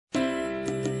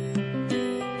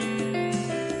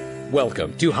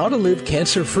Welcome to How to Live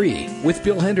Cancer-Free with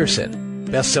Bill Henderson,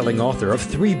 best-selling author of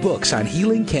 3 books on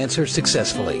healing cancer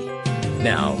successfully.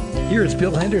 Now, here's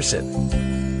Bill Henderson.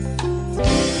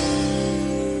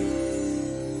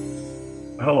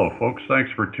 Hello, folks.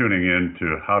 Thanks for tuning in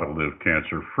to How to Live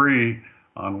Cancer-Free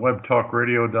on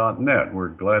webtalkradio.net. We're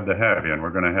glad to have you, and we're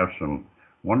going to have some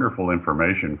wonderful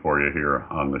information for you here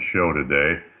on the show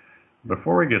today.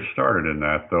 Before we get started in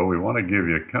that, though, we want to give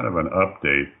you kind of an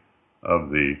update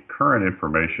of the current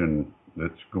information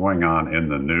that's going on in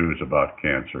the news about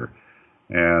cancer.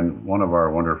 And one of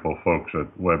our wonderful folks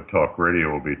at Web Talk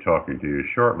Radio will be talking to you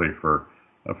shortly for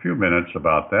a few minutes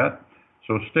about that.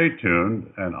 So stay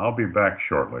tuned, and I'll be back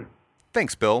shortly.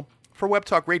 Thanks, Bill. For Web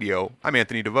Talk Radio, I'm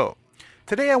Anthony DeVoe.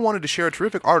 Today I wanted to share a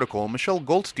terrific article Michelle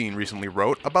Goldstein recently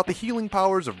wrote about the healing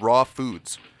powers of raw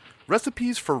foods.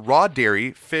 Recipes for raw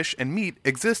dairy, fish, and meat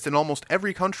exist in almost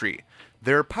every country.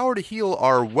 Their power to heal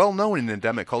are well known in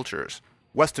endemic cultures.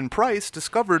 Weston Price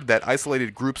discovered that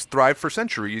isolated groups thrived for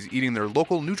centuries eating their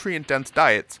local nutrient-dense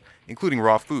diets, including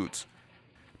raw foods.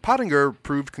 Pottinger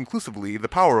proved conclusively the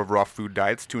power of raw food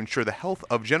diets to ensure the health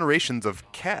of generations of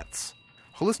cats.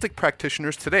 Holistic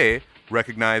practitioners today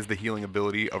recognize the healing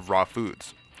ability of raw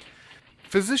foods.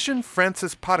 Physician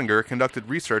Francis Pottinger conducted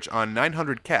research on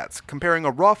 900 cats, comparing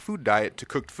a raw food diet to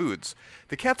cooked foods.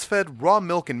 The cats fed raw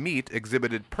milk and meat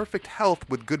exhibited perfect health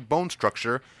with good bone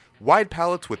structure, wide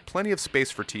palates with plenty of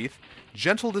space for teeth,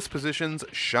 gentle dispositions,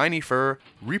 shiny fur,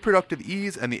 reproductive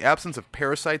ease, and the absence of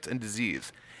parasites and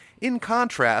disease. In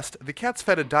contrast, the cats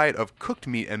fed a diet of cooked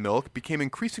meat and milk became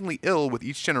increasingly ill with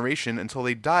each generation until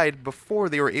they died before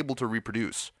they were able to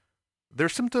reproduce. Their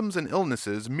symptoms and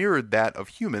illnesses mirrored that of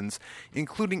humans,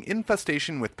 including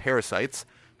infestation with parasites,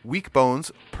 weak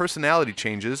bones, personality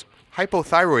changes,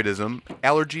 hypothyroidism,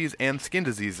 allergies, and skin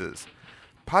diseases.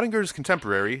 Pottinger's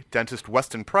contemporary, dentist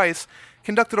Weston Price,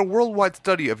 conducted a worldwide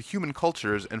study of human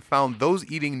cultures and found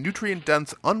those eating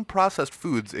nutrient-dense, unprocessed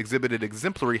foods exhibited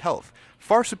exemplary health,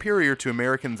 far superior to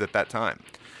Americans at that time.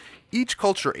 Each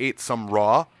culture ate some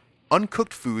raw,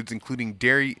 uncooked foods including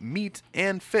dairy, meat,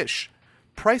 and fish.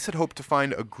 Price had hoped to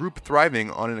find a group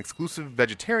thriving on an exclusive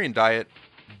vegetarian diet,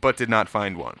 but did not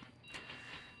find one.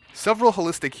 Several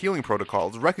holistic healing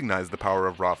protocols recognize the power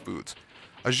of raw foods.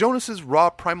 A Jonas's raw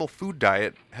primal food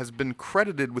diet has been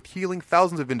credited with healing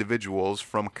thousands of individuals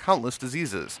from countless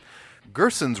diseases.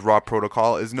 Gerson's raw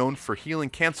protocol is known for healing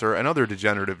cancer and other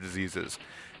degenerative diseases.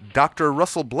 Dr.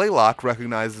 Russell Blaylock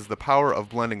recognizes the power of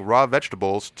blending raw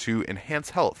vegetables to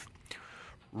enhance health.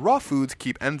 Raw foods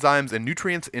keep enzymes and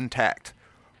nutrients intact.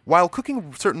 While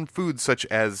cooking certain foods such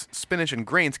as spinach and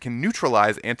grains can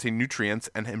neutralize anti-nutrients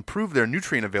and improve their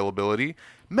nutrient availability,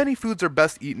 many foods are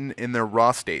best eaten in their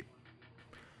raw state.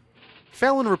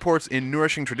 Fallon reports in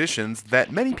Nourishing Traditions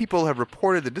that many people have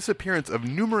reported the disappearance of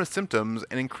numerous symptoms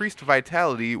and increased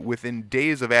vitality within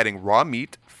days of adding raw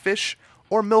meat, fish,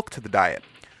 or milk to the diet.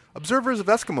 Observers of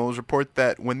Eskimos report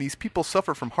that when these people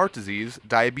suffer from heart disease,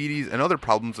 diabetes, and other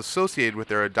problems associated with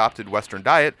their adopted Western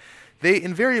diet, they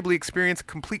invariably experience a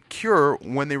complete cure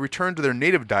when they return to their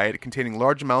native diet containing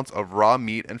large amounts of raw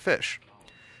meat and fish.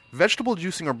 Vegetable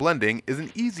juicing or blending is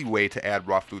an easy way to add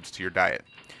raw foods to your diet.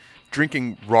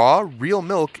 Drinking raw, real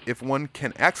milk, if one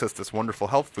can access this wonderful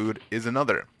health food, is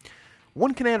another.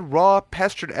 One can add raw,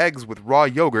 pastured eggs with raw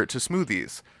yogurt to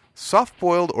smoothies.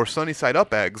 Soft-boiled or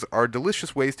sunny-side-up eggs are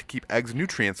delicious ways to keep eggs'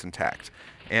 nutrients intact,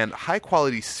 and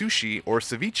high-quality sushi or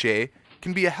ceviche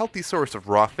can be a healthy source of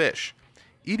raw fish.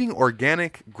 Eating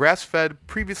organic, grass-fed,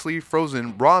 previously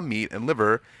frozen raw meat and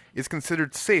liver is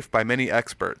considered safe by many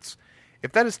experts.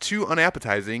 If that is too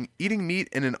unappetizing, eating meat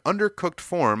in an undercooked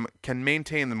form can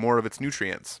maintain more of its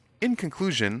nutrients. In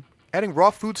conclusion, adding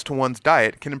raw foods to one's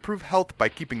diet can improve health by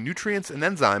keeping nutrients and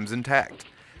enzymes intact.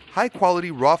 High-quality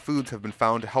raw foods have been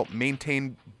found to help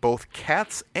maintain both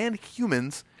cats and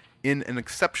humans in an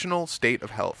exceptional state of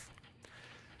health.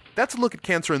 That's a look at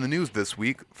cancer in the news this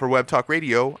week. For Web Talk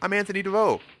Radio, I'm Anthony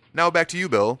DeVoe. Now back to you,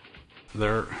 Bill.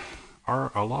 There are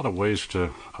a lot of ways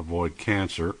to avoid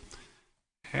cancer,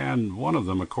 and one of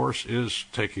them, of course, is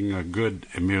taking a good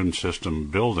immune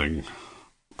system building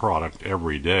product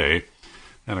every day.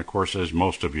 And, of course, as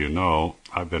most of you know,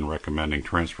 I've been recommending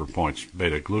Transfer Point's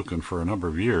beta-glucan for a number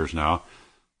of years now,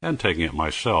 and taking it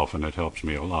myself, and it helps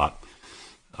me a lot.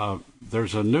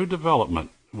 There's a new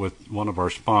development with one of our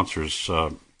sponsors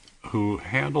who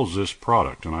handles this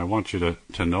product, and I want you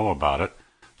to know about it.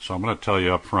 So I'm going to tell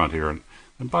you up front here.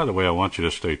 And by the way, I want you to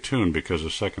stay tuned, because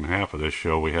the second half of this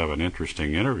show, we have an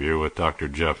interesting interview with Dr.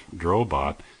 Jeoff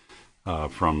Drobot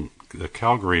from the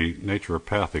Calgary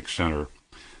Naturopathic Center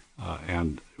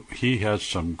and he has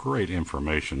some great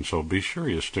information, so be sure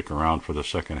you stick around for the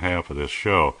second half of this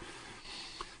show.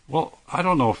 Well, I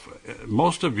don't know if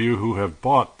most of you who have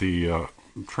bought the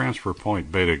Transfer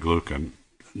Point Beta-Glucan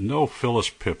know Phyllis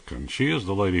Pipkin. She is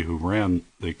the lady who ran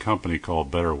the company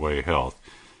called Better Way Health.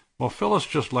 Well, Phyllis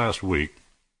just last week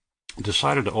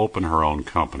decided to open her own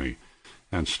company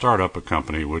and start up a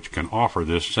company which can offer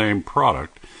this same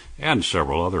product and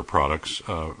several other products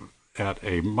at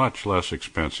a much less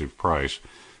expensive price.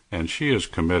 And she is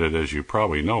committed, as you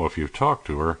probably know if you've talked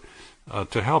to her,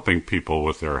 to helping people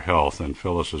with their health. And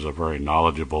Phyllis is a very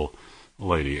knowledgeable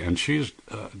lady, and she's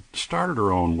started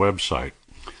her own website.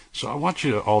 So I want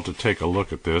you all to take a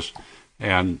look at this,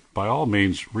 and by all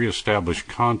means reestablish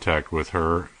contact with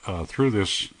her through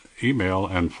this email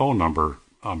and phone number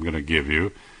I'm going to give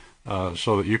you,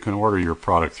 so that you can order your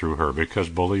product through her, because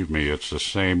believe me, it's the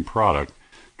same product,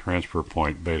 Transfer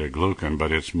Point Beta-Glucan,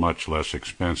 but it's much less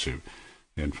expensive.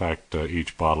 In fact,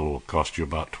 each bottle will cost you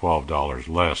about $12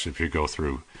 less if you go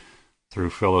through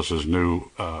Phyllis's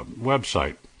new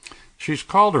website. She's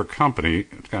called her company,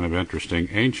 it's kind of interesting,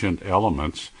 Ancient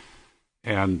Elements,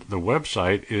 and the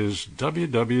website is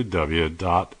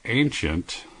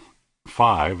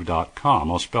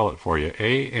www.ancient5.com. I'll spell it for you,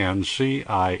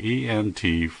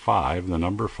 ANCIENT 5, the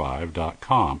number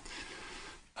 5.com.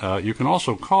 You can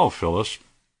also call Phyllis.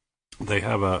 They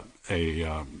have a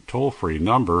toll-free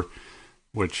number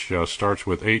which starts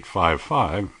with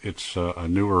 855. It's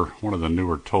one of the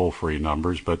newer toll-free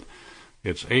numbers, but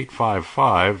it's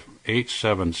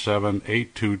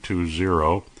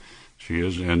 855-877-8220. She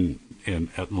is in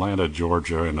Atlanta,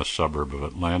 Georgia, in a suburb of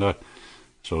Atlanta,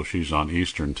 so she's on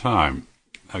Eastern Time.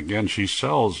 Again, she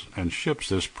sells and ships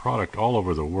this product all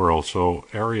over the world, so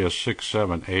area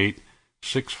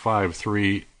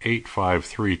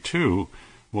 678-653-8532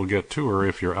 will get to her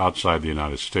if you're outside the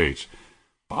United States.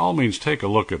 By all means, take a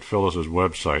look at Phyllis's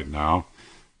website now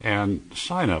and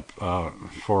sign up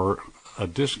for a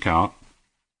discount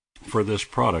for this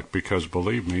product, because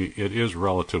believe me, it is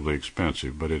relatively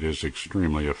expensive, but it is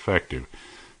extremely effective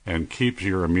and keeps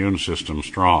your immune system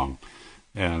strong.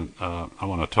 And I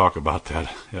want to talk about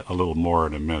that a little more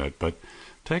in a minute, but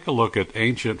take a look at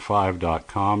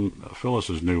ancient5.com,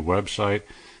 Phyllis's new website,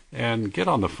 and get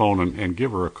on the phone and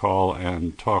give her a call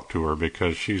and talk to her,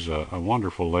 because she's a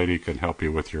wonderful lady, can help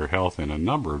you with your health in a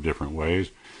number of different ways.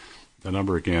 The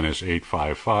number again is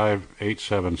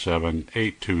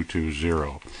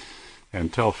 855-877-8220.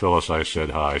 And tell Phyllis I said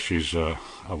hi. She's a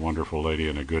wonderful lady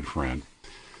and a good friend.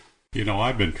 You know,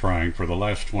 I've been trying for the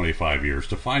last 25 years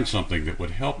to find something that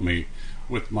would help me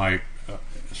with my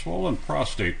swollen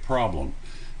prostate problem.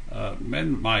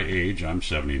 Men my age, I'm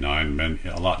 79, men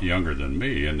a lot younger than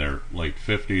me, in their late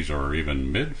 50s or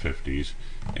even mid-50s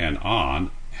and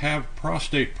on, have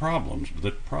prostate problems.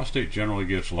 The prostate generally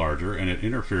gets larger, and it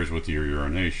interferes with your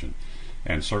urination,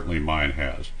 and certainly mine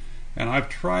has. And I've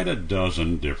tried a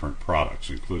dozen different products,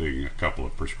 including a couple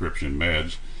of prescription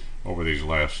meds, over these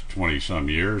last 20-some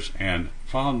years, and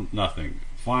found nothing.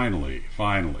 Finally,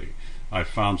 I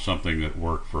found something that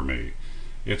worked for me.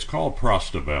 It's called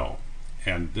Prostabel,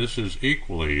 and this is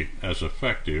equally as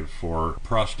effective for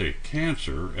prostate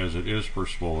cancer as it is for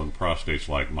swollen prostates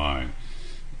like mine.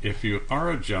 If you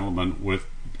are a gentleman with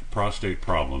prostate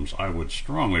problems, I would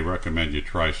strongly recommend you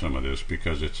try some of this,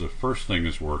 because it's the first thing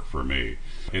that's worked for me.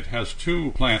 It has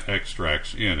 2 plant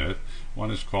extracts in it.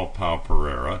 One is called Pau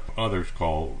Pereira, others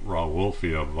called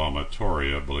Rauwolfia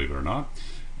vomitoria, believe it or not.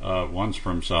 One's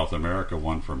from South America,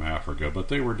 one from Africa, but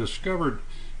they were discovered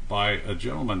by a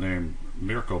gentleman named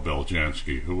Mirko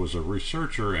Beljanski, who was a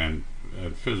researcher and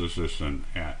physicist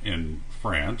in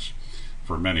France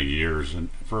for many years, and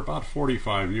for about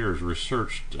 45 years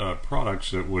researched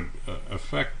products that would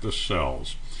affect the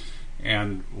cells.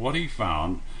 And what he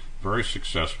found very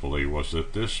successfully was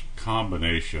that this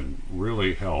combination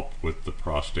really helped with the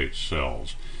prostate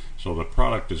cells. So the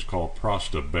product is called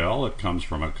Prostabel. It comes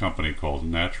from a company called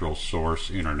Natural Source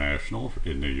International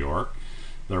in New York.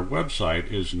 Their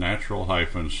website is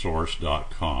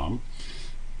natural-source.com.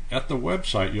 At the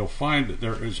website, you'll find that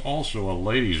there is also a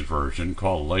ladies' version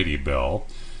called Lady Bell,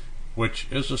 which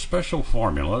is a special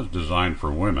formula designed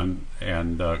for women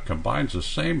and combines the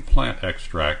same plant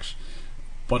extracts,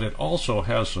 but it also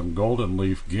has some golden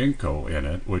leaf ginkgo in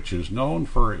it, which is known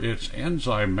for its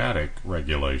enzymatic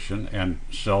regulation and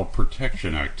cell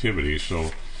protection activities.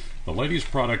 So the ladies'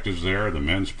 product is there, the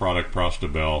men's product,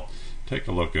 Prostabel. Take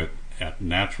a look at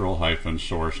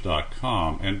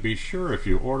natural-source.com, and be sure, if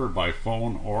you order by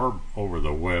phone or over the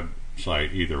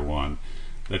website, either one,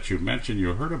 that you mention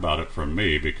you heard about it from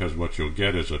me, because what you'll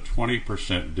get is a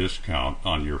 20% discount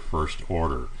on your first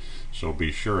order. So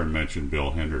be sure and mention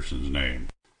Bill Henderson's name.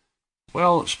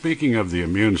 Well, speaking of the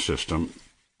immune system,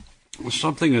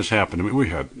 something has happened. I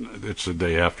mean, it's the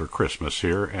day after Christmas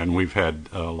here, and we've had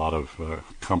a lot of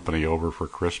company over for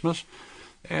Christmas,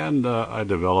 and I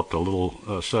developed a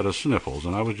little set of sniffles,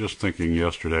 and I was just thinking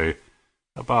yesterday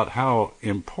about how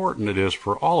important it is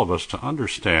for all of us to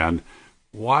understand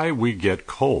why we get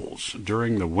colds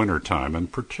during the wintertime, and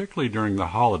particularly during the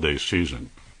holiday season.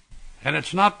 And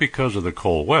it's not because of the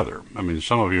cold weather. I mean,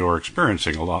 some of you are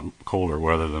experiencing a lot colder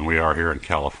weather than we are here in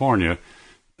California,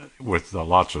 with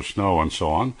lots of snow and so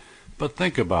on. But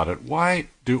think about it. Why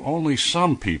do only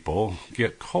some people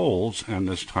get colds and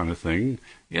this kind of thing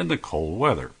in the cold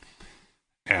weather?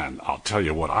 And I'll tell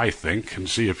you what I think and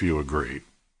see if you agree.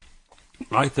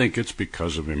 I think it's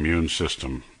because of immune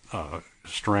system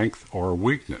strength or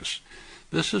weakness.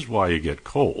 This is why you get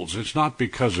colds. It's not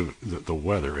because of the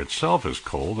weather itself is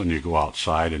cold and you go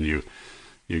outside and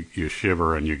you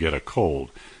shiver and you get a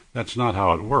cold. That's not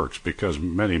how it works, because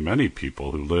many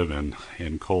people who live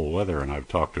in cold weather, and I've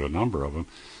talked to a number of them,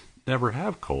 never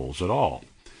have colds at all.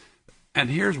 And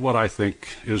here's what I think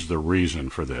is the reason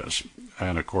for this.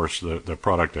 And of course, the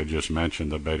product I just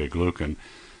mentioned, the beta-glucan,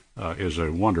 is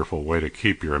a wonderful way to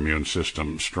keep your immune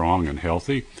system strong and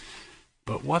healthy.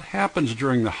 But what happens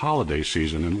during the holiday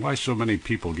season and why so many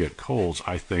people get colds,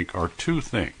 I think, are two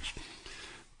things.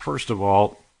 First of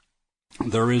all,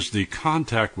 there is the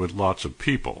contact with lots of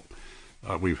people.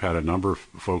 We've had a number of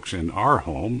folks in our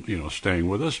home, staying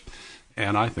with us,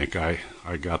 and I think I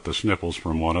got the sniffles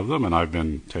from one of them, and I've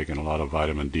been taking a lot of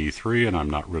vitamin D3, and I'm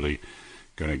not really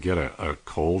going to get a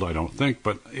cold, I don't think,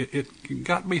 but it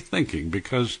got me thinking,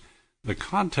 because the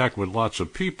contact with lots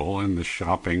of people in the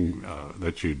shopping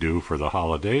that you do for the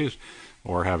holidays,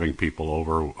 or having people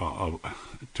over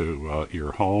to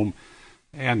your home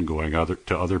and going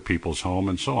to other people's home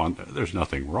and so on, there's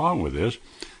nothing wrong with this,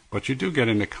 but you do get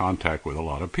into contact with a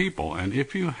lot of people. And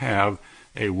if you have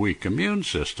a weak immune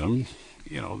system,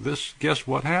 guess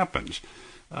what happens?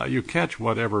 You catch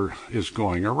whatever is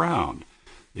going around.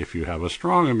 If you have a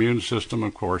strong immune system,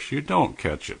 of course, you don't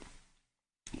catch it.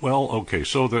 Well, okay,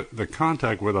 so the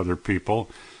contact with other people,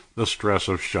 the stress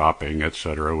of shopping,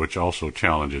 etc., which also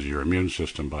challenges your immune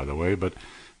system, by the way, but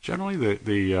generally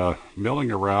the milling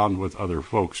around with other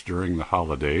folks during the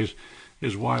holidays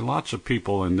is why lots of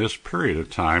people in this period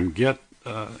of time get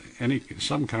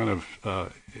some kind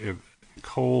of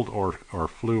cold or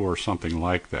flu or something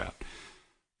like that.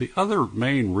 The other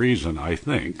main reason, I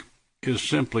think, is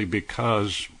simply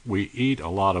because we eat a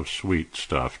lot of sweet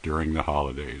stuff during the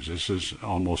holidays. This is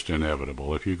almost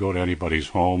inevitable. If you go to anybody's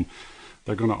home,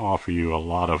 they're going to offer you a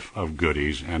lot of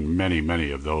goodies, and many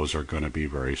of those are going to be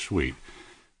very sweet.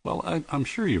 Well, I'm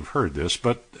sure you've heard this,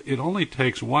 but it only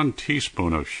takes 1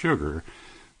 teaspoon of sugar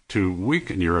to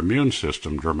weaken your immune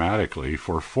system dramatically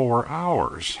for 4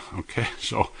 hours. Okay,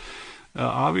 so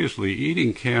obviously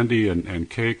eating candy and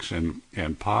cakes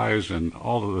and pies and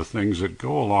all of the things that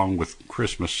go along with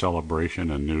Christmas celebration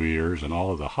and New Year's and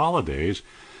all of the holidays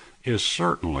is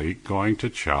certainly going to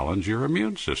challenge your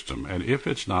immune system. And if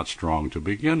it's not strong to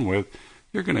begin with,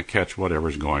 you're going to catch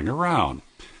whatever's going around.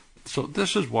 So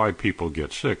this is why people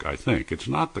get sick, I think. It's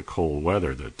not the cold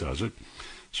weather that does it.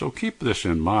 So keep this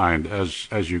in mind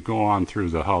as you go on through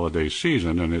the holiday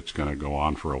season, and it's going to go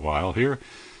on for a while here.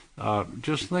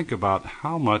 Just think about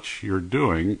how much you're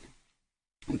doing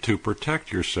to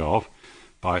protect yourself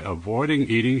by avoiding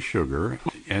eating sugar.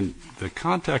 And the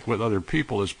contact with other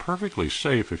people is perfectly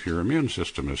safe if your immune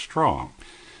system is strong.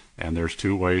 And there's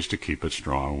 2 ways to keep it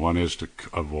strong. One is to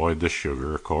avoid the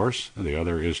sugar, of course. And the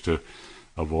other is to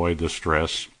avoid the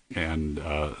stress. And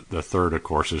the third, of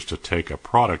course, is to take a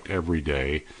product every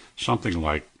day, something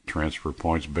like Transfer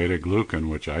Points beta-glucan,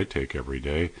 which I take every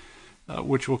day,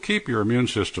 which will keep your immune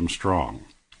system strong.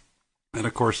 And,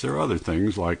 of course, there are other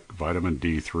things like vitamin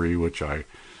D3, which I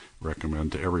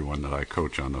recommend to everyone that I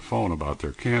coach on the phone about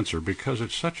their cancer, because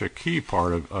it's such a key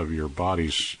part of your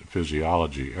body's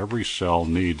physiology. Every cell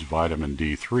needs vitamin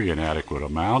D3 in adequate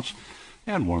amounts,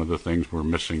 and one of the things we're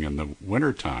missing in the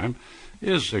wintertime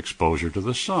is exposure to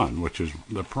the sun, which is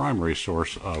the primary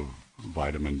source of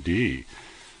vitamin D.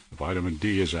 Vitamin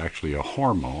D is actually a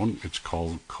hormone. It's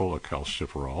called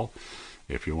cholecalciferol,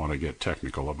 if you want to get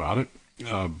technical about it.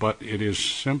 But it is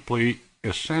simply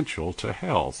essential to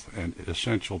health, and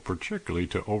essential particularly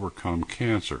to overcome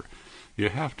cancer. You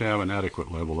have to have an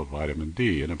adequate level of vitamin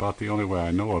D, and about the only way I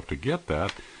know of to get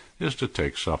that is to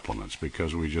take supplements,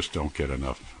 because we just don't get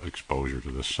enough exposure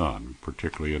to the sun,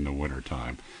 particularly in the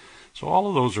wintertime. So all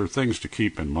of those are things to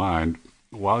keep in mind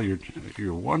while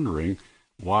you're wondering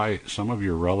why some of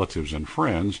your relatives and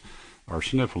friends are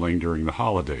sniffling during the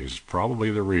holidays. Probably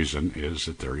the reason is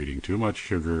that they're eating too much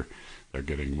sugar, they're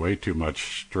getting way too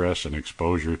much stress and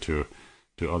exposure to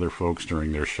other folks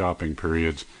during their shopping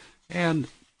periods, and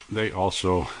they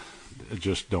also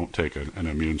just don't take an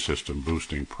immune system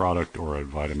boosting product or a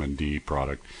vitamin D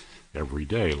product every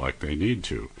day like they need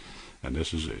to. And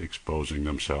this is exposing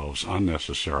themselves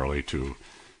unnecessarily to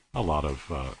a lot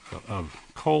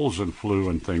of colds and flu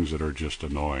and things that are just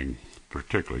annoying,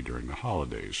 particularly during the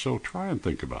holidays. So try and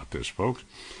think about this, folks.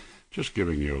 Just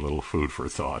giving you a little food for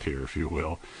thought here, if you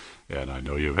will. And I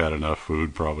know you've had enough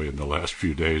food probably in the last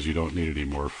few days. You don't need any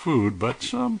more food, but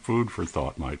some food for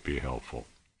thought might be helpful.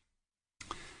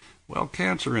 Well,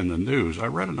 cancer in the news. I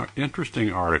read an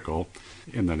interesting article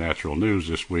in the Natural News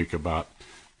this week about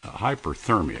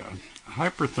hyperthermia.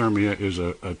 Hyperthermia is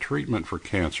a treatment for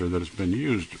cancer that has been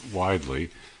used widely,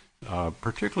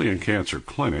 particularly in cancer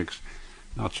clinics,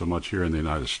 not so much here in the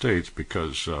United States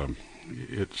because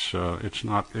it's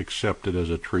not accepted as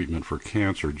a treatment for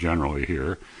cancer generally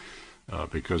here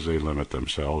because they limit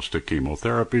themselves to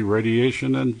chemotherapy,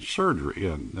 radiation, and surgery.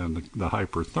 And the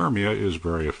hyperthermia is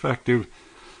very effective,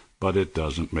 but it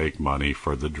doesn't make money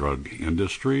for the drug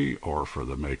industry or for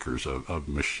the makers of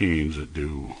machines that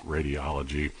do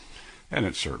radiology, and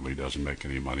it certainly doesn't make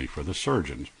any money for the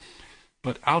surgeons.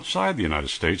 But outside the United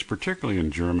States, particularly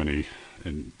in Germany,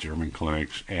 in German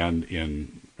clinics and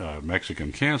in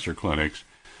Mexican cancer clinics,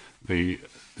 the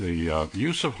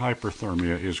use of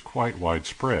hyperthermia is quite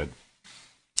widespread.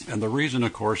 And the reason,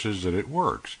 of course, is that it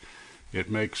works.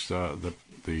 It makes the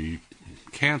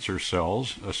cancer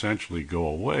cells essentially go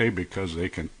away because they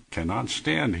cannot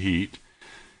stand heat,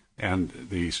 and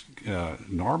these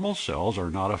normal cells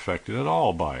are not affected at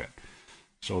all by it.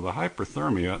 So the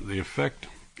hyperthermia, the effect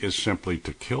is simply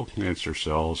to kill cancer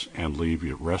cells and leave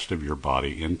the rest of your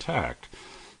body intact.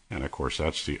 And of course,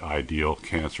 that's the ideal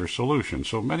cancer solution.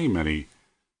 So many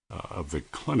of the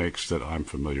clinics that I'm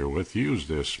familiar with use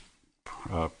this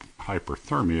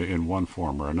hyperthermia in one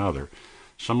form or another.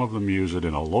 Some of them use it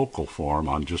in a local form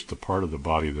on just the part of the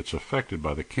body that's affected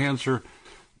by the cancer.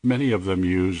 Many of them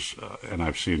use, and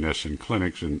I've seen this in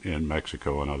clinics in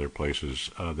Mexico and other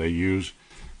places, they use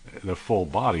the full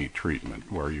body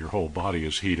treatment where your whole body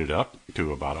is heated up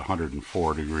to about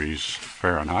 104 degrees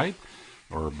Fahrenheit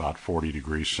or about 40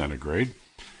 degrees centigrade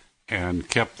and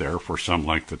kept there for some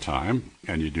length of time.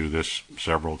 And you do this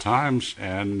several times,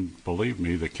 and believe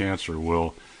me, the cancer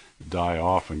will die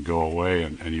off and go away,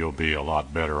 and you'll be a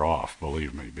lot better off,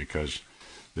 believe me, because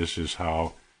this is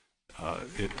how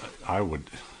I would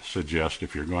suggest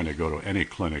if you're going to go to any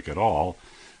clinic at all,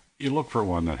 you look for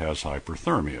one that has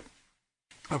hyperthermia.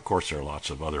 Of course, there are lots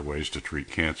of other ways to treat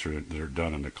cancer that are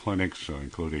done in the clinics,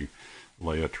 including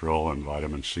Laetrile and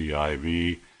vitamin C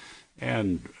IV,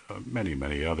 and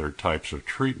many other types of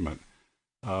treatment.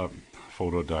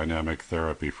 Photodynamic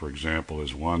therapy, for example,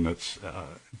 is one that's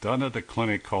done at a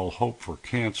clinic called Hope for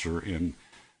Cancer in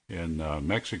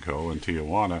Mexico, in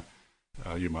Tijuana.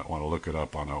 You might want to look it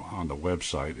up on the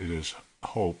website. It is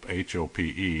Hope,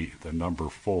 H-O-P-E, the number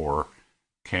 4,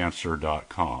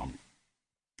 cancer.com.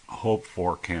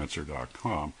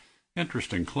 hopeforcancer.com.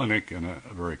 Interesting clinic, and a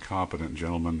very competent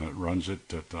gentleman that runs it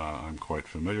that I'm quite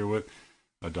familiar with,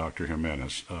 Dr.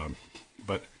 Jimenez.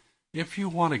 But if you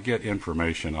want to get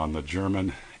information on the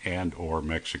German and or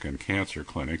Mexican cancer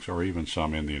clinics, or even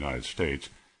some in the United States,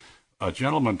 a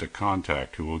gentleman to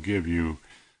contact who will give you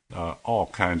all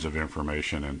kinds of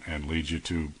information and lead you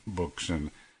to books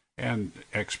and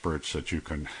experts that you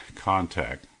can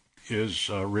contact is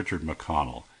Richard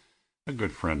McConnell, a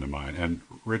good friend of mine. And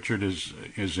Richard is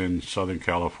in Southern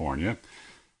California,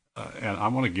 and I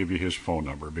want to give you his phone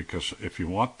number because if you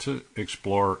want to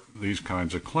explore these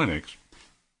kinds of clinics,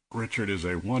 Richard is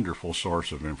a wonderful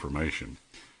source of information.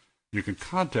 You can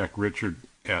contact Richard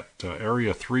at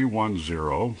area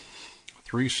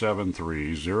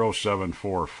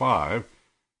 310-373-0745.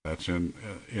 That's in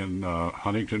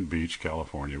Huntington Beach,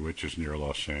 California, which is near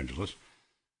Los Angeles.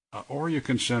 Or you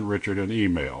can send Richard an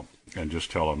email and just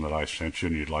tell him that I sent you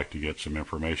and you'd like to get some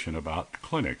information about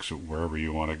clinics wherever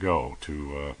you want to go,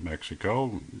 to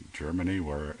Mexico, Germany,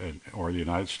 or the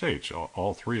United States.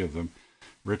 All three of them.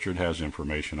 Richard has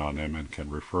information on them and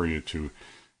can refer you to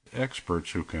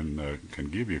experts who can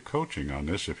give you coaching on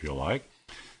this if you like.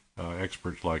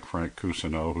 Experts like Frank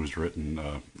Cousineau, who's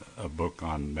written a book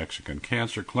on Mexican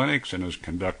cancer clinics and has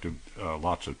conducted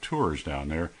lots of tours down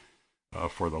there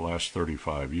for the last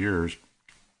 35 years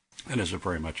and is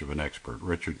very much of an expert.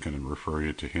 Richard can refer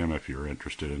you to him if you're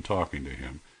interested in talking to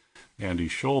him. Andy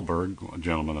Schulberg, a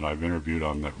gentleman that I've interviewed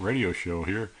on the radio show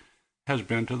here, has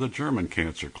been to the German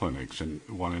cancer clinics and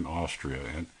one in Austria,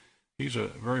 and He's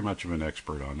very much of an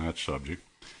expert on that subject.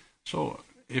 So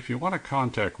if you want to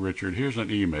contact Richard, here's an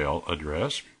email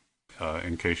address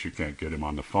in case you can't get him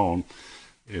on the phone.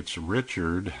 It's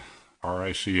Richard,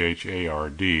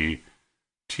 Richard,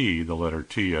 T, the letter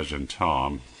T as in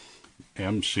Tom,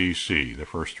 MCC, the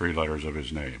first three letters of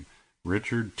his name,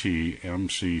 Richard T.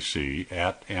 MCC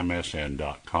at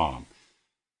MSN.com.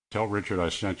 Tell Richard I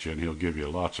sent you, and he'll give you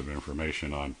lots of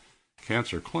information on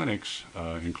cancer clinics,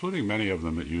 including many of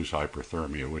them that use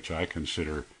hyperthermia, which I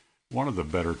consider one of the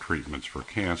better treatments for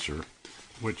cancer,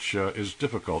 which is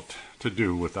difficult to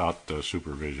do without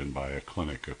supervision by a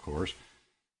clinic, of course.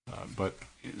 But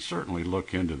certainly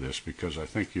look into this, because I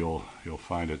think you'll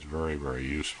find it's very, very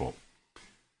useful.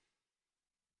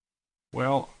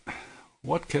 Well,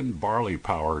 what can Barley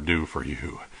Power do for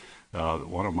you?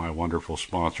 One of my wonderful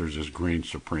sponsors is Green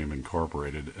Supreme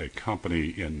Incorporated, a company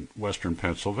in western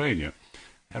Pennsylvania.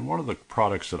 And one of the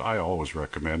products that I always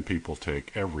recommend people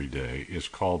take every day is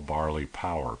called Barley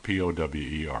Power,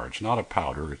 Power. It's not a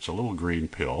powder, it's a little green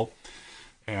pill.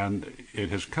 And it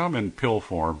has come in pill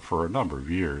form for a number of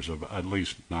years, of at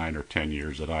least 9 or 10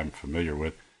 years that I'm familiar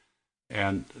with.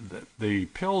 And the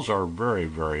pills are very,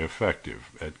 very effective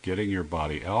at getting your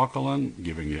body alkaline,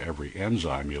 giving you every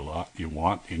enzyme you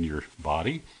want in your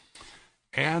body,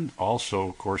 and also,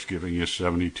 of course, giving you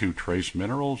 72 trace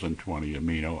minerals and 20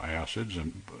 amino acids.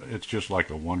 And it's just like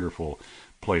a wonderful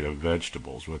plate of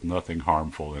vegetables with nothing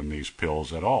harmful in these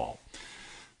pills at all.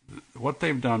 What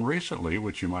they've done recently,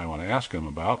 which you might want to ask them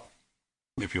about,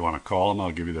 if you want to call them,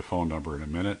 I'll give you the phone number in a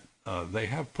minute. They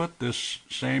have put this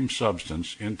same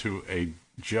substance into a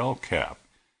gel cap.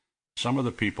 Some of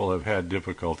the people have had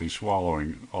difficulty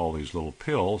swallowing all these little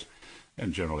pills,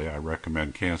 and generally I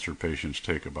recommend cancer patients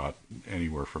take about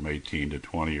anywhere from 18 to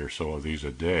 20 or so of these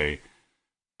a day.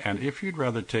 And if you'd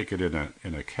rather take it in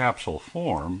a capsule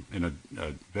form, in a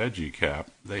veggie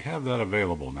cap, they have that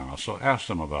available now. So ask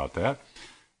them about that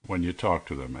when you talk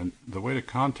to them. And the way to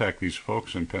contact these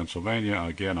folks in Pennsylvania,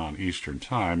 again on Eastern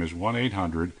Time, is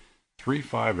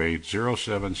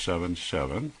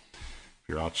 1-800-358-0777. If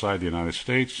you're outside the United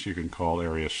States, you can call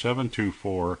area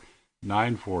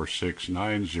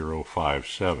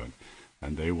 724-946-9057,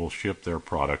 and they will ship their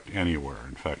product anywhere.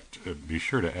 In fact, be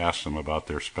sure to ask them about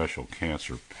their special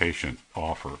cancer patient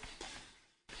offer.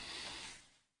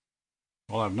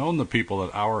 Well, I've known the people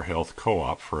at Our Health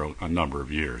Co-op for a number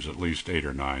of years, at least 8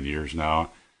 or 9 years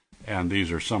now, and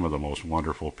these are some of the most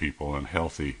wonderful people and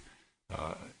healthy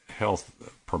health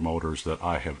promoters that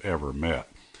I have ever met.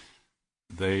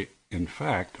 They, in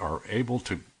fact, are able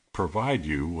to provide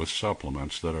you with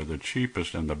supplements that are the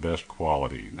cheapest and the best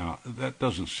quality. Now, that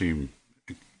doesn't seem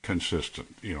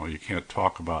consistent. You know, you can't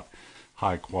talk about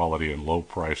high quality and low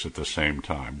price at the same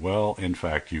time. Well, in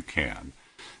fact, you can.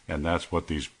 And that's what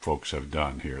these folks have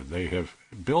done here. They have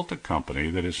built a company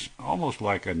that is almost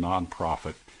like a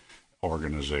nonprofit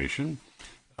organization.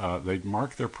 They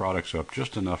mark their products up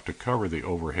just enough to cover the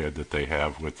overhead that they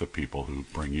have with the people who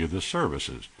bring you the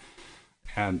services.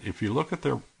 And if you look at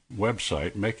their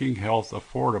website,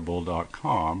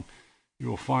 makinghealthaffordable.com, you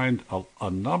will find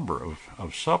a number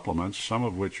of supplements, some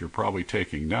of which you're probably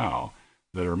taking now,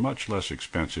 that are much less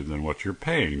expensive than what you're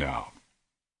paying now.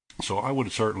 So I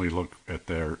would certainly look at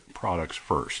their products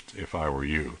first if I were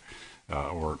you,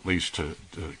 or at least to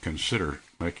consider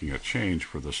making a change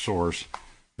for the source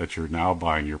that you're now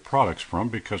buying your products from,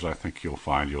 because I think you'll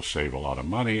find you'll save a lot of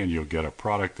money and you'll get a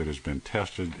product that has been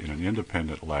tested in an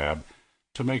independent lab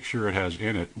to make sure it has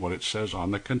in it what it says on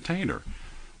the container.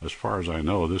 As far as I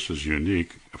know, this is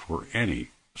unique for any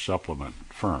supplement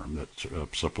firm that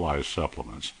supplies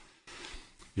supplements.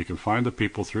 You can find the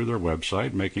people through their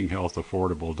website,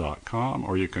 makinghealthaffordable.com,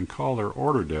 or you can call their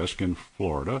order desk in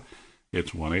Florida.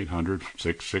 It's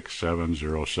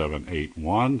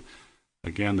 1-800-667-0781.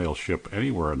 Again, they'll ship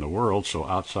anywhere in the world, so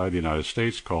outside the United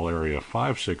States, call area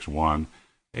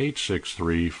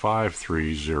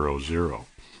 561-863-5300.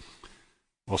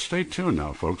 Well, stay tuned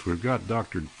now, folks. We've got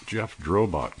Dr. Jeoff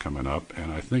Drobot coming up,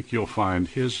 and I think you'll find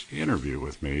his interview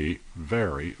with me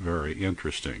very, very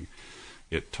interesting.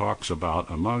 It talks about,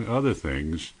 among other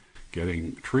things,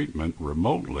 getting treatment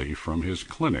remotely from his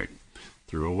clinic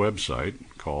through a website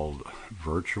called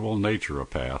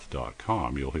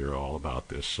virtualnaturopath.com. You'll hear all about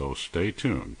this, so stay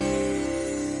tuned.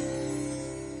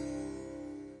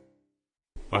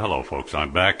 Well, hello, folks.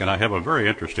 I'm back, and I have a very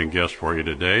interesting guest for you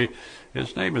today.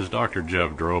 His name is Dr.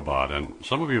 Jeoff Drobot, and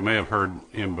some of you may have heard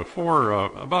him before.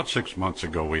 About 6 months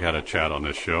ago, we had a chat on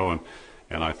this show, and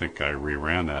I think I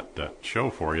reran that show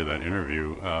for you, that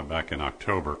interview, back in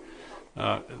October.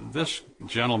 This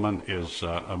gentleman is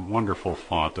a wonderful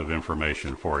font of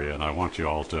information for you, and I want you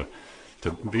all to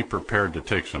to be prepared to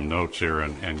take some notes here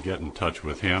and get in touch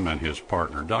with him and his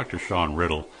partner. Dr. Sean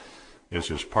Riddle is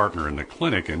his partner in the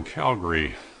clinic in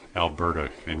Calgary, Alberta,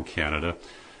 in Canada.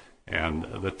 And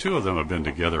the two of them have been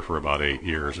together for about 8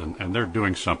 years, and they're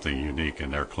doing something unique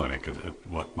in their clinic,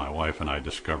 what my wife and I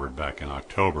discovered back in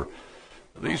October.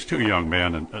 These two young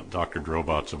men, and Dr.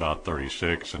 Drobot's about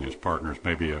 36, and his partner's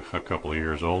maybe a couple of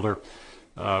years older,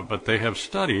 but they have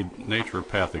studied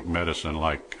naturopathic medicine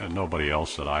like nobody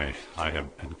else that I have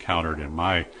encountered in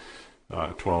my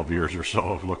 12 years or so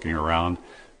of looking around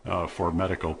for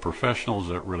medical professionals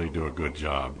that really do a good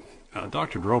job.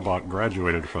 Dr. Drobot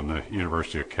graduated from the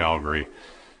University of Calgary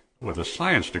with a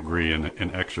science degree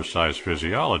in exercise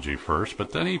physiology first,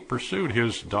 but then he pursued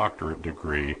his doctorate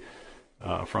degree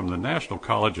from the National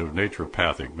College of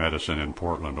Naturopathic Medicine in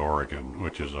Portland, Oregon,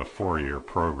 which is a 4-year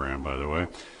program, by the way.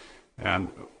 And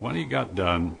when he got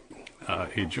done,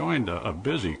 he joined a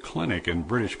busy clinic in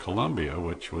British Columbia,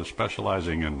 which was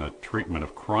specializing in the treatment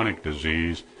of chronic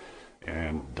disease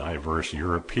and diverse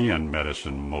European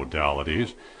medicine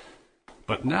modalities.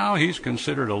 But now he's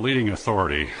considered a leading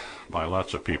authority by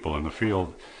lots of people in the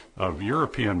field of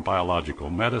European biological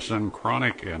medicine,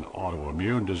 chronic and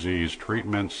autoimmune disease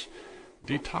treatments,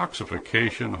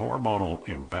 detoxification, hormonal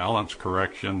imbalance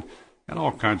correction, and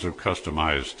all kinds of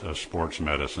customized sports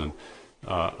medicine.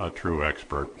 A true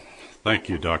expert. Thank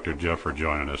you, Dr. Jeoff, for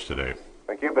joining us today.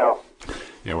 Thank you, Bill.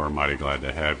 Yeah, we're mighty glad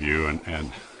to have you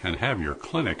and have your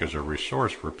clinic as a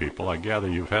resource for people. I gather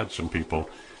you've had some people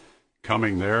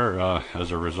coming there as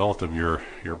a result of your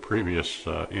previous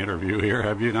interview here,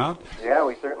 have you not? Yeah,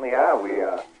 we certainly have.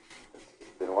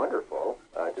 It's been wonderful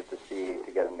just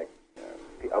to get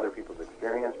other people's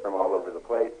experience from all over the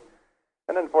place.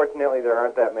 And unfortunately, there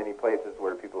aren't that many places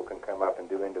where people can come up and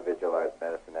do individualized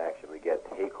medicine, actually get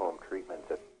take-home treatments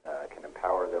that can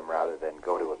empower them rather than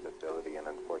go to a facility. And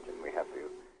unfortunately, we have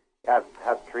to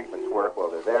have treatments work while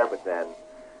they're there, but then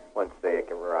once they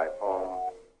can arrive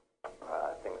home,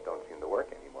 things don't seem to work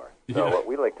anymore. So what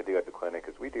we like to do at the clinic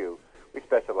is we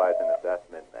specialize in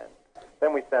assessment, and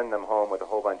then we send them home with a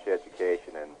whole bunch of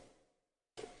education, and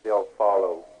they'll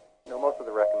follow most of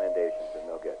the recommendations, and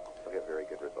they'll get very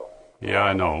good results. Yeah,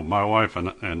 I know. My wife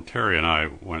and Terry and I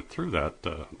went through that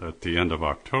at the end of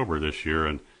October this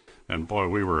year, and boy,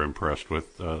 we were impressed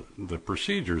with the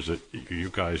procedures that you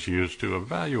guys use to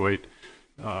evaluate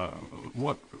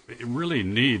what really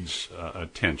needs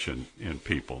attention in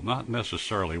people, not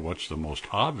necessarily what's the most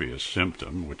obvious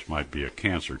symptom, which might be a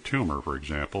cancer tumor, for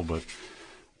example, but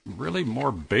really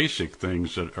more basic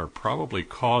things that are probably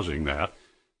causing that.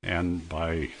 And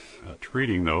by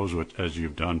treating those, which, as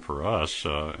you've done for us,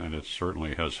 and it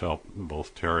certainly has helped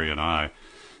both Terry and I,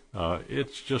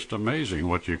 it's just amazing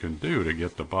what you can do to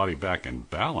get the body back in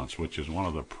balance, which is one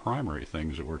of the primary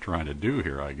things that we're trying to do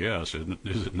here, I guess,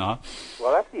 is it not?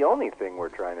 Well, that's the only thing we're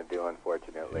trying to do,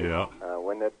 unfortunately. Yeah.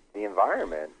 When the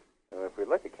environment, if we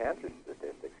look at cancer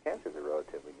statistics, cancer is a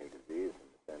relatively new disease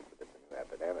in the sense that it's a new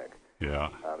epidemic. Yeah.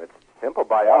 It's simple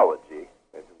biology.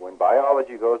 When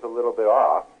biology goes a little bit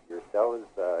off, your cell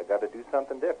has got to do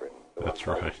something different. So that's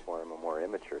when right. we form a more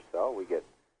immature cell, we get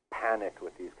panicked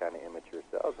with these kind of immature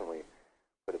cells, and we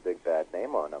put a big bad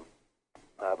name on them.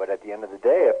 But at the end of the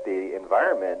day, if the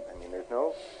environment, there's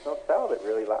no cell that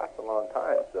really lasts a long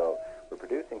time. So we're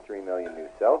producing 3 million new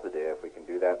cells a day. If we can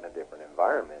do that in a different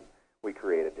environment, we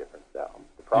create a different cell.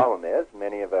 The problem is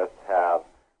many of us have,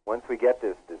 once we get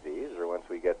this disease or once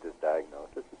we get this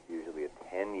diagnosis, it's usually a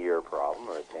 10-year problem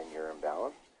or a 10-year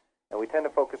imbalance, and we tend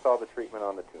to focus all the treatment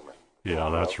on the tumor. Yeah,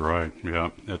 that's right. Yeah,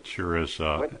 it sure is.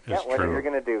 Whether true. you're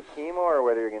going to do chemo or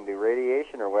whether you're going to do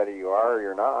radiation or whether you are or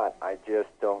you're not, I just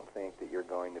don't think that you're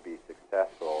going to be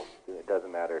successful. It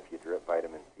doesn't matter if you drip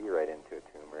vitamin C right into a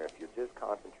tumor. If you're just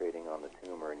concentrating on the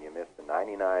tumor and you miss the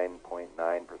 99.9%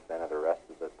 of the rest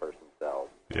of the person's cells.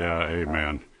 Yeah,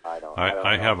 amen.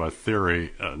 I have a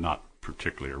theory, not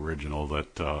particularly original,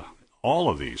 that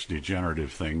all of these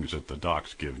degenerative things that the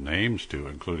docs give names to,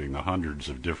 including the hundreds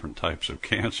of different types of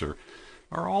cancer,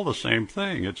 are all the same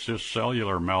thing. It's just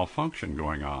cellular malfunction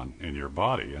going on in your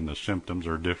body, and the symptoms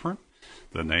are different.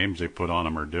 The names they put on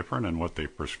them are different, and what they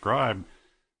prescribe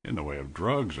in the way of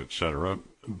drugs, etc.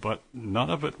 But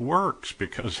none of it works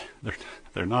because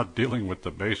they're not dealing with the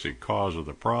basic cause of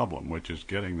the problem, which is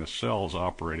getting the cells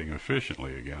operating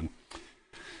efficiently again.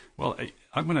 Well,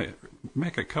 I'm going to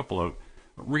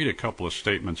read a couple of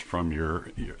statements from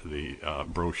the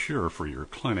brochure for your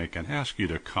clinic and ask you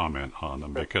to comment on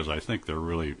them, because I think they're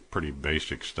really pretty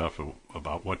basic stuff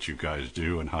about what you guys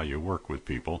do and how you work with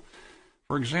people.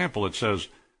 For example, it says,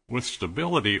 with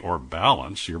stability or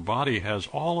balance, your body has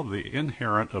all of the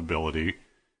inherent ability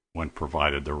when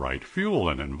provided the right fuel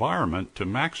and environment to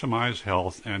maximize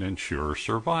health and ensure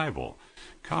survival.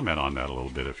 Comment on that a little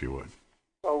bit, if you would.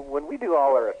 Well, when we do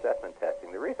all our assessment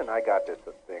testing, the reason I got this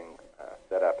thing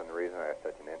set up and the reason I have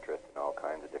such an interest in all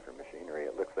kinds of different machinery,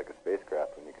 it looks like a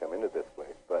spacecraft when you come into this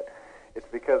place, but it's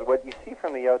because what you see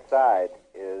from the outside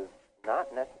is not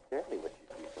necessarily what you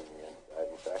see from the inside.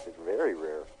 In fact, it's very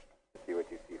rare to see what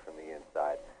you see from the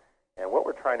inside. And what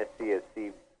we're trying to see is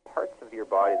parts of your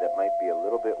body that might be a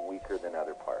little bit weaker than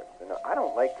other parts. And I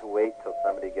don't like to wait till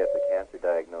somebody gets a cancer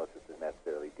diagnosis to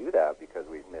necessarily do that because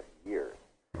we've missed years.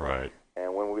 Right.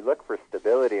 And when we look for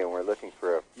stability and we're looking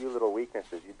for a few little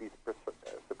weaknesses, you'd be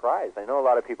surprised. I know a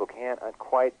lot of people can't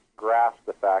quite grasp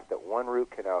the fact that one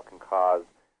root canal can cause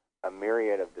a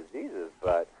myriad of diseases,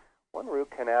 but one root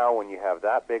canal, when you have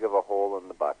that big of a hole in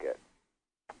the bucket,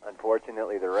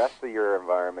 unfortunately the rest of your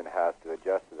environment has to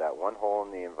adjust to that one hole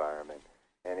in the environment.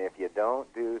 And if you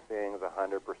don't do things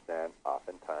 100%,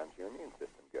 oftentimes your immune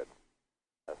system gets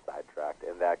sidetracked,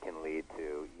 and that can lead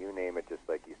to, you name it, just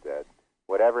like you said,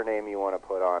 whatever name you want to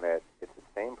put on it, it's the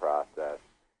same process.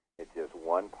 It's just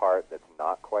one part that's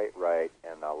not quite right,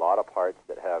 and a lot of parts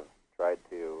that have tried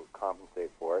to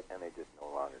compensate for it, and they just no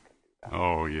longer can do that.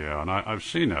 Oh, yeah, and I've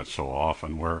seen that so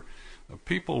often where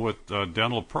people with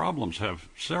dental problems have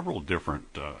several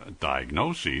different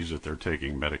diagnoses that they're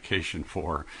taking medication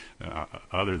for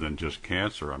other than just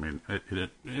cancer. I mean,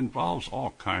 it involves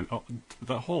all kinds,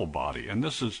 the whole body. And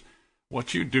this is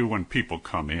what you do when people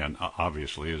come in,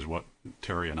 obviously, is what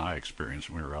Terry and I experienced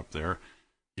when we were up there.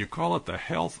 You call it the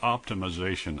Health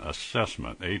Optimization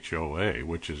Assessment, HOA,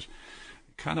 which is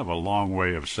kind of a long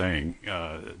way of saying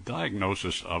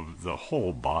diagnosis of the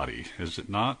whole body, is it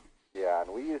not? Yeah,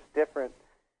 and we use different,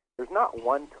 there's not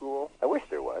one tool. I wish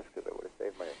there was, because it would have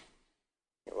saved me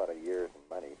a lot of years and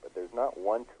money, but there's not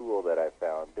one tool that I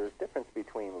found. There's difference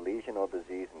between lesional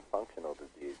disease and functional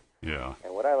disease. Yeah.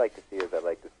 And what I like to see is I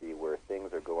like to see where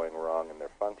things are going wrong in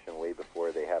their function way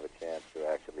before they have a chance to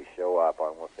actually show up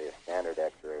on, let's say, a standard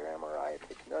X-ray or MRI. It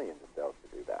takes millions of cells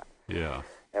to do that. Yeah.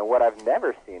 And what I've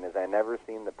never seen is I've never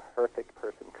seen the perfect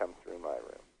person come through my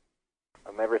room.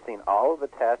 I've never seen all of the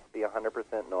tests be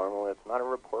 100% normal. It's not a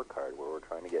report card where we're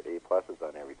trying to get A-pluses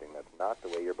on everything. That's not the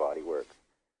way your body works.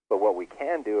 But what we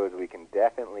can do is we can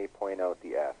definitely point out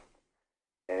the F's.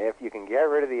 And if you can get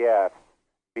rid of the F's,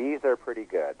 B's are pretty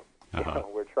good. You know,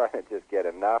 we're trying to just get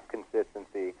enough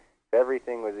consistency. If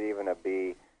everything was even a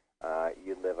B,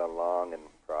 you'd live a long and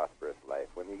prosperous life.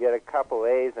 When you get a couple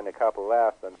A's and a couple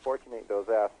F's, unfortunately, those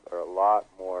F's are a lot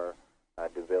more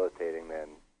debilitating than,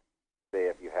 say,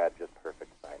 if you had just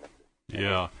perfect sinuses.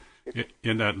 Yeah.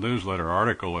 In that newsletter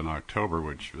article in October,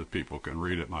 which the people can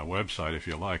read at my website if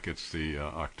you like, it's the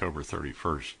October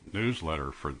 31st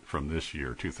newsletter from this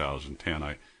year,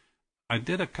 2010. I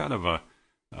did a kind of a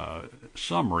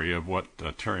summary of what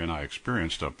Terry and I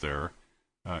experienced up there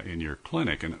in your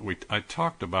clinic, and I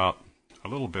talked about a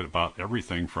little bit about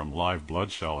everything from live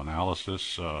blood cell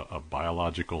analysis, a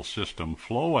biological system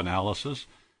flow analysis,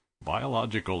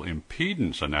 biological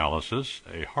impedance analysis,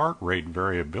 a heart rate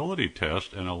variability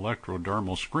test, and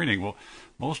electrodermal screening. Well,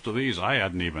 most of these I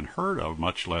hadn't even heard of,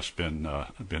 much less been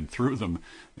through them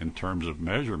in terms of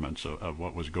measurements of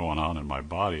what was going on in my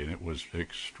body, and it was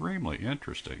extremely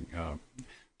interesting.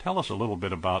 Tell us a little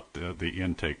bit about the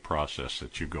intake process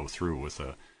that you go through with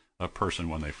a person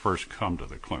when they first come to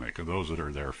the clinic, or those that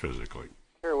are there physically.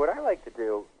 Sure. What I like to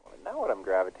do, now what I'm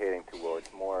gravitating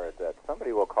towards more is that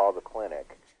somebody will call the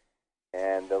clinic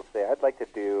and they'll say, I'd like to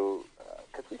do,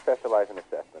 because we specialize in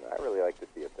assessment, I really like to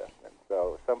see assessment.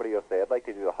 So somebody will say, I'd like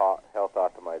to do the health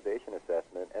optimization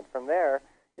assessment, and from there,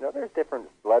 you know, there's different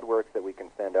blood works that we can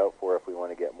send out for if we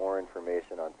want to get more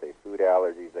information on, say, food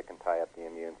allergies that can tie up the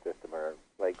immune system, or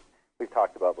like we've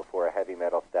talked about before, a heavy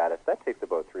metal status. That takes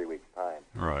about 3 weeks' time.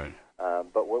 Right.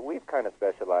 But what we've kind of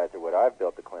specialized, or what I've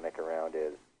built the clinic around,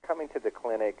 is coming to the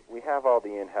clinic, we have all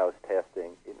the in-house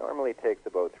testing. It normally takes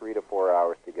about 3 to 4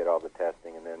 hours to get all the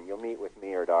testing, and then you'll meet with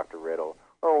me or Dr. Riddle,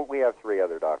 or we have 3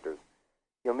 other doctors.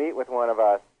 You'll meet with one of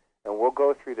us, and we'll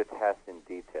go through the test in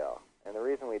detail. And the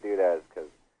reason we do that is because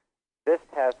this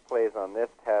test plays on this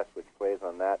test, which plays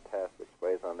on that test, which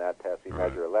plays on that test. We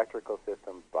measure electrical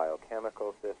systems,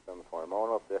 biochemical systems,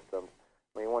 hormonal systems.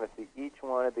 We want to see each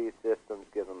one of these systems,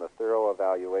 give them a thorough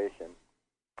evaluation.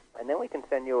 And then we can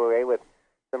send you away with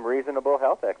some reasonable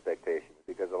health expectations,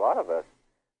 because a lot of us,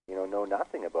 you know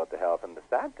nothing about the health. And the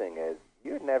sad thing is,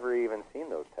 you had never even seen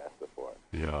those tests before.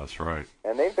 Yeah, that's right.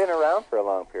 And they've been around for a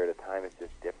long period of time. It's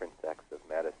just different sects of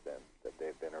medicine that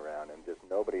they've been around. And just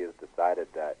nobody has decided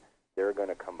that they're going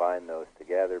to combine those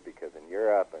together, because in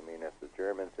Europe, I mean, if the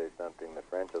Germans say something, the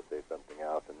French will say something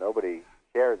else, and nobody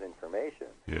shares in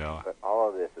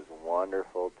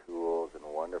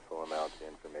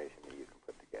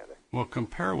Well,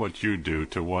 compare what you do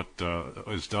to what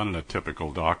is done in a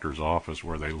typical doctor's office,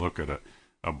 where they look at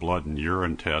a blood and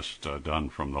urine test done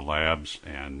from the labs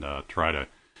and try to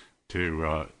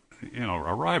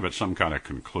arrive at some kind of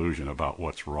conclusion about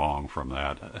what's wrong from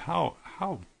that. How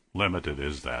limited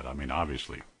is that? I mean,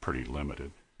 obviously pretty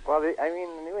limited. Well, the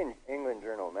New England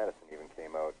Journal of Medicine even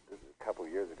came out a couple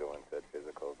of years ago and said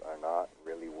physicals are not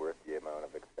really worth the amount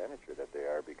of expenditure that they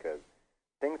are, because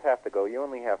things have to go. You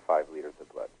only have 5 liters of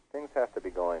blood. Things have to be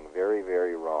going very,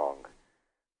 very wrong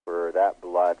for that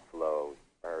blood flow,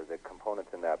 or the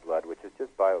components in that blood, which is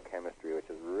just biochemistry, which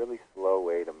is a really slow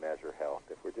way to measure health.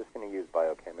 If we're just going to use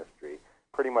biochemistry,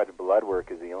 pretty much blood work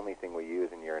is the only thing we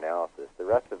use in your analysis. The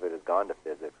rest of it has gone to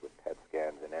physics with PET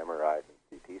scans and MRIs and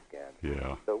CT scans.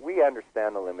 Yeah. So we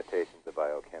understand the limitations of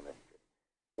biochemistry.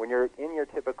 When you're in your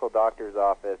typical doctor's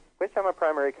office, which I'm a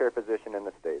primary care physician in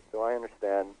the States, so I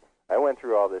understand, I went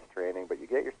through all this training, but you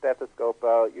get your stethoscope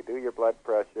out, you do your blood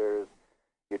pressures,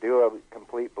 you do a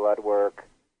complete blood work.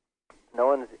 No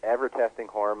one's ever testing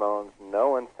hormones.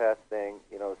 No one's testing,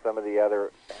 some of the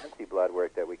other fancy blood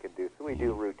work that we can do. So we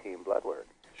do routine blood work.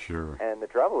 Sure. And the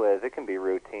trouble is, it can be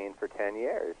routine for 10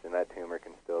 years, and that tumor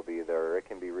can still be there. Or it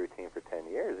can be routine for 10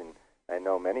 years. And I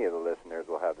know many of the listeners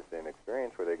will have the same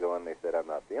experience where they go and they said, I'm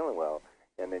not feeling well.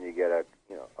 And then you get a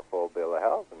full bill of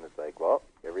health, and it's like, well,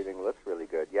 everything looks really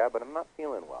good. Yeah, but I'm not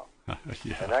feeling well.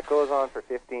 Yeah. And that goes on for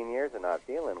 15 years of not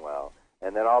feeling well.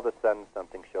 And then all of a sudden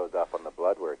something shows up on the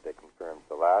blood work that confirms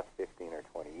the last 15 or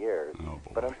 20 years. Oh,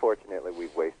 boy. But unfortunately,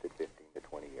 we've wasted 15 to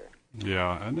 20 years.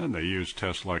 Yeah, and then they use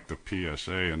tests like the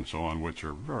PSA and so on, which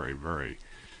are very, very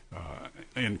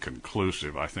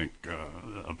inconclusive. I think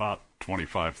about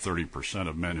 25-30%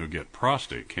 of men who get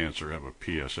prostate cancer have a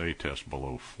PSA test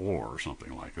below 4 or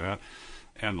something like that.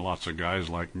 And lots of guys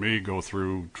like me go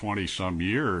through 20-some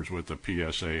years with the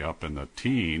PSA up in the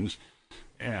teens,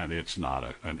 and it's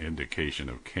not an indication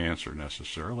of cancer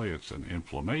necessarily. It's an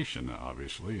inflammation,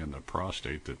 obviously, in the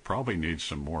prostate that probably needs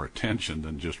some more attention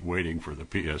than just waiting for the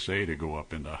PSA to go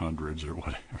up into hundreds or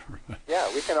whatever. Yeah,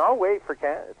 we can all wait for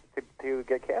to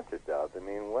get cancer cells. I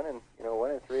mean, 1 in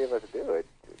 3 of us do it.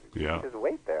 Yeah. Just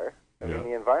wait there. I Yeah. mean,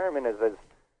 the environment is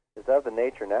of the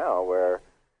nature now where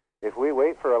if we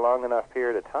wait for a long enough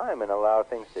period of time and allow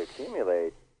things to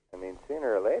accumulate, I mean,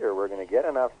 sooner or later we're going to get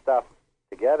enough stuff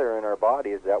together in our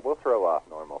bodies that will throw off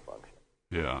normal function.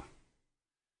 Yeah.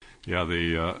 Yeah,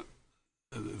 the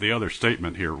other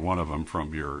statement here, one of them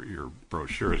from your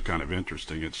brochure, is kind of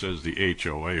interesting. It says the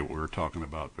HOA, we were talking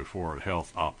about before,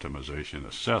 Health Optimization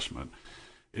Assessment,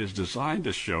 is designed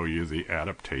to show you the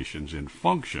adaptations in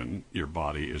function your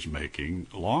body is making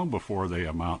long before they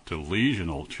amount to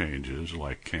lesional changes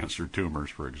like cancer tumors,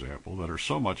 for example, that are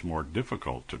so much more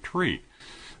difficult to treat.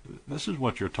 This is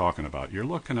what you're talking about. You're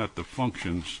looking at the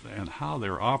functions and how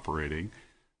they're operating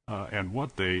and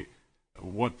what they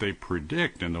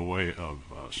predict in the way of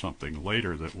something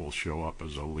later that will show up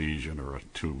as a lesion or a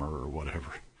tumor or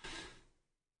whatever.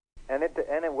 And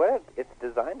what it's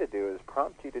designed to do is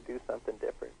prompt you to do something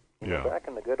different. Yeah. Back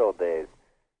in the good old days,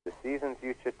 the seasons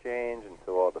used to change, and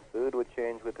so all the food would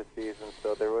change with the seasons.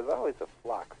 So there was always a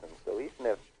flux. And so even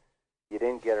if you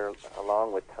didn't get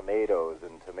along with tomatoes,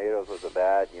 and tomatoes was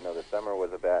the summer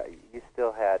was you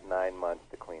still had 9 months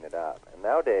to clean it up. And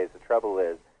nowadays, the trouble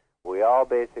is, we all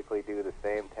basically do the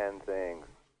same 10 things,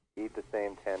 eat the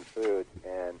same 10 foods,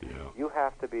 and you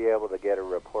have to be able to get a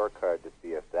report card to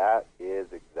see if that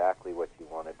is exactly what you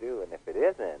want to do. And if it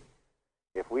isn't,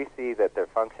 if we see that there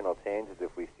are functional changes,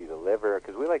 if we see the liver,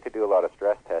 because we like to do a lot of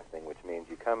stress testing, which means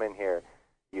you come in here,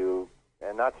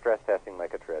 and not stress testing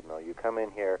like a treadmill, you come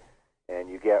in here and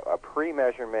you get a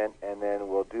pre-measurement, and then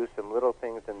we'll do some little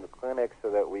things in the clinic so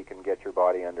that we can get your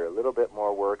body under a little bit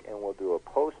more work, and we'll do a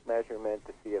post-measurement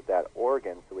to see if that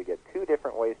organ, so we get 2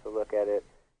 different ways to look at it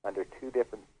under 2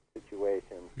 different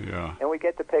situations. Yeah. And we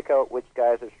get to pick out which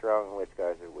guys are strong and which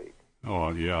guys are weak.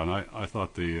 Oh, yeah, and I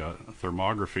thought the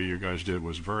thermography you guys did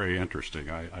was very interesting.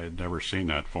 I had never seen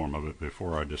that form of it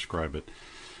before. I describe it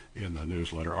in the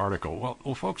newsletter article.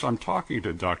 Well, folks, I'm talking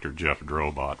to Dr. Jeoff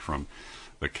Drobot from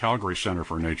the Calgary Center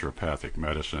for Naturopathic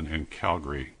Medicine in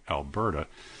Calgary, Alberta.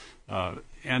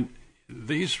 And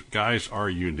these guys are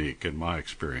unique, in my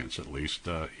experience at least.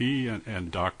 He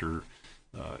and Dr.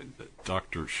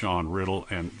 Sean Riddle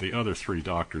and the other 3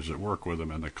 doctors that work with him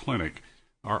in the clinic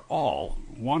are all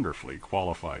wonderfully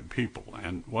qualified people,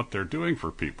 and what they're doing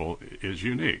for people is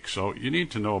unique. So you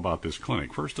need to know about this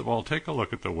clinic. First of all, take a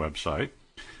look at the website.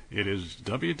 It is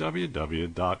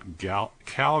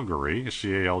www.calgary,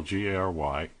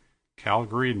 C-A-L-G-A-R-Y,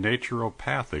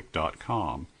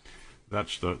 calgarynaturopathic.com.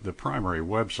 That's the primary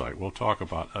website. We'll talk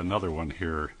about another one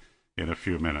here in a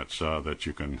few minutes that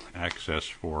you can access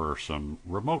for some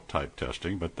remote type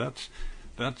testing. But that's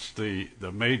the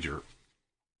major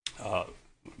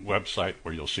website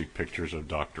where you'll see pictures of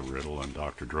Dr. Riddle and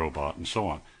Dr. Drobot and so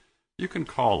on. You can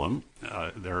call them.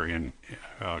 They're in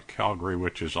Calgary,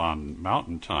 which is on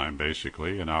Mountain Time,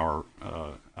 basically, an hour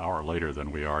later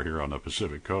than we are here on the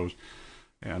Pacific Coast.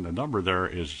 And the number there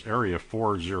is area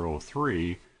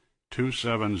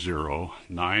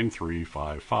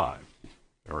 403-270-9355.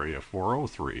 Area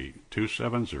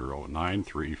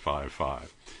 403-270-9355.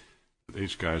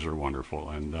 These guys are wonderful,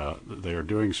 and they are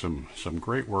doing some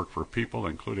great work for people,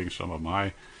 including some of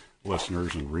my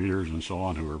listeners and readers and so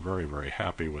on, who are very, very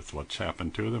happy with what's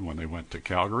happened to them when they went to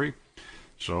Calgary.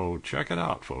 So check it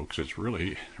out, folks. It's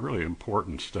really, really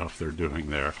important stuff they're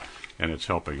doing there, and it's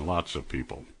helping lots of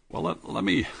people. Well, let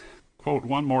me quote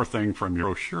one more thing from your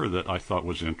brochure that I thought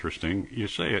was interesting. You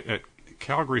say at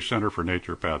Calgary Center for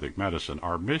Naturopathic Medicine,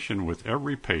 our mission with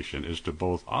every patient is to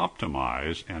both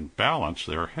optimize and balance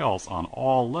their health on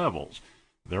all levels,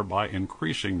 thereby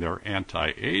increasing their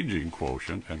anti-aging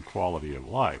quotient and quality of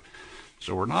life.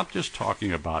 So we're not just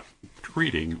talking about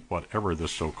treating whatever the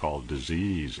so-called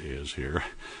disease is here,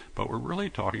 but we're really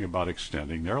talking about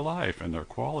extending their life and their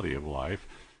quality of life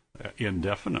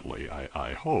indefinitely,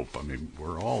 I hope. I mean,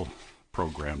 we're all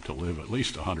programmed to live at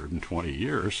least 120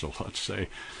 years, so let's say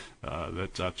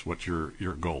that's what your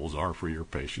goals are for your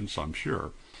patients, I'm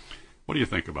sure. What do you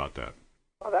think about that?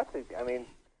 Well, that is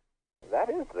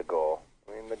the goal.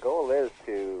 I mean, the goal is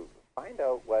to find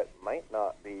out what might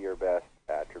not be your best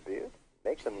attributes,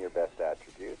 make them your best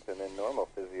attributes, and then normal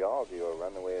physiology will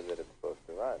run the way that it's supposed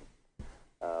to run.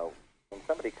 When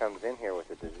somebody comes in here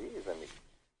with a disease, I mean,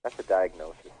 that's a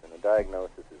diagnosis, and a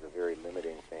diagnosis is a very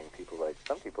limiting thing.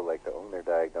 Some people like to own their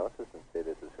diagnosis and say,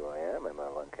 "This is who I am. I'm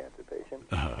a lung cancer patient."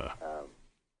 But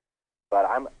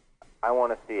I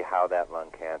want to see how that lung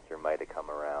cancer might have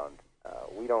come around.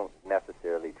 We don't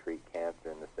necessarily treat cancer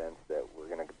in the sense that we're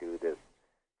going to do this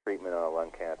treatment on a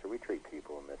lung cancer. We treat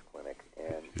people in this clinic,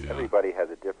 and everybody has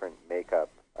a different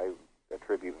makeup. I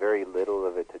attribute very little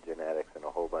of it to genetics and a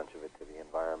whole bunch of it to the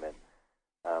environment.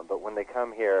 But when they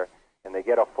come here and they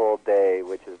get a full day,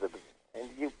 which is and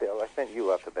you, Bill, I sent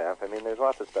you up to Banff. I mean, there's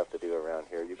lots of stuff to do around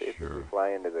here. You basically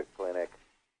fly into the clinic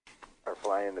or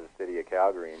fly into the city of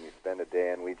Calgary, and you spend a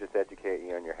day, and we just educate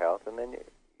you on your health, and then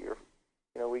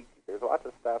there's lots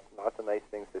of stuff, lots of nice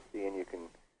things to see, and you can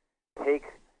take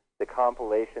the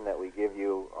compilation that we give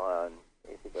you on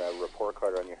basically a report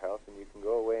card on your health, and you can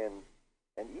go away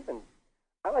and even,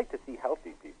 I like to see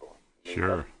healthy people. I mean,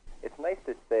 sure. It's nice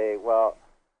to say, well,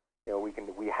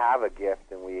 we have a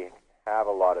gift and we have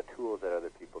a lot of tools that other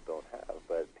people don't have,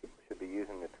 but people should be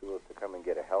using the tools to come and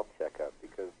get a health checkup,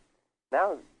 because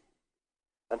now,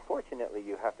 unfortunately,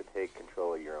 you have to take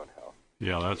control of your own health.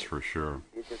 Yeah, that's for sure.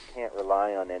 You just can't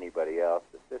rely on anybody else.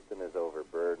 The system is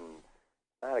overburdened.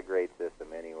 It's not a great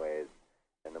system anyways.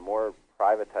 And the more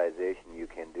privatization you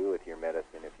can do with your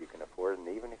medicine, if you can afford it,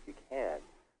 and even if you can't,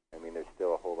 I mean, there's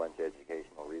still a whole bunch of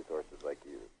educational resources like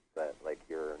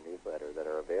your newsletter that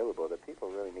are available that people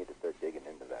really need to start digging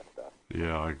into that stuff.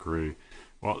 Yeah, I agree.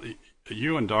 Well,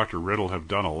 you and Dr. Riddle have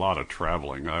done a lot of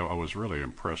traveling. I was really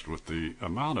impressed with the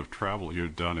amount of travel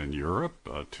you've done in Europe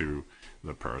to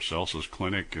the Paracelsus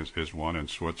Clinic is one in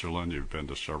Switzerland. You've been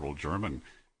to several German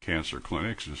cancer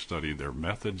clinics and studied their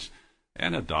methods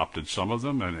and adopted some of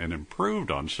them and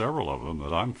improved on several of them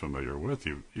that I'm familiar with.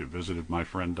 You visited my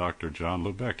friend Dr. John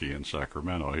Lubecki in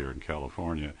Sacramento here in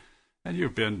California. And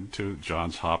you've been to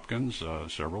Johns Hopkins,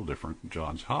 several different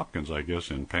Johns Hopkins, I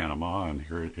guess, in Panama and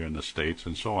here in the States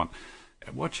and so on.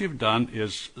 And what you've done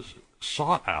is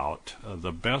sought out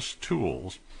the best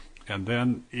tools and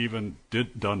then even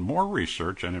done more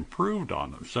research and improved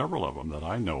on them, several of them that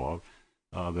I know of,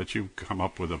 that you've come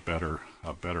up with a better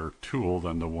tool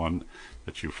than the one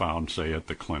that you found, say, at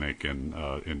the clinic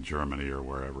in Germany or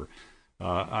wherever.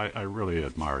 I really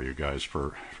admire you guys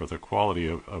for the quality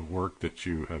of work that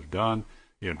you have done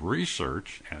in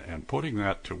research and putting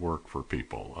that to work for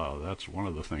people. That's one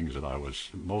of the things that I was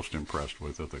most impressed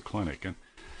with at the clinic.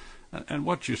 And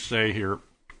what you say here,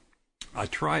 I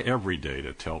try every day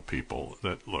to tell people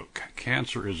that, look,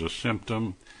 cancer is a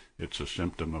symptom. It's a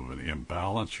symptom of an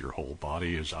imbalance. Your whole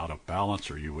body is out of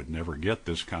balance, or you would never get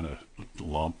this kind of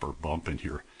lump or bump in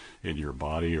your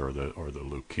body, or the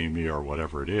leukemia or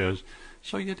whatever it is.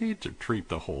 So you need to treat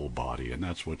the whole body, and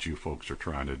that's what you folks are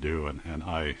trying to do. And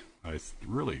I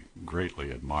really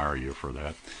greatly admire you for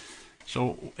that.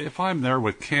 So if I'm there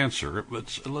with cancer,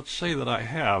 let's say that I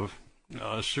have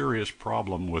a serious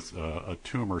problem with a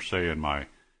tumor, say in my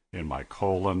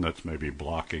colon, that's maybe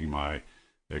blocking my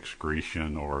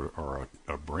excretion or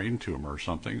a brain tumor or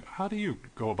something. How do you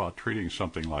go about treating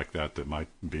something like that that might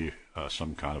be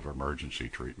some kind of emergency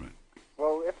treatment?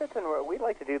 Well, if it's we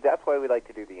like to do, that's why we like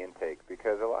to do the intake,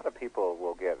 because a lot of people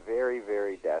will get very,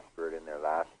 very desperate in their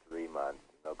last 3 months.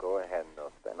 They'll go ahead and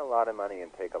they'll spend a lot of money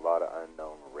and take a lot of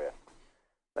unknown risks.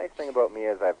 The nice thing about me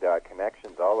is I've got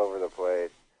connections all over the place.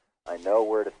 I know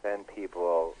where to send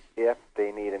people if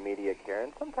they need immediate care,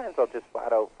 and sometimes I'll just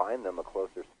flat out find them a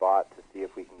closer spot to see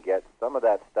if we can get some of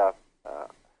that stuff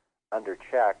under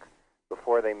check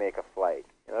before they make a flight.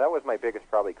 You know, that was my biggest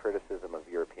probably criticism of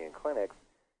European clinics,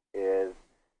 is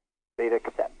they'd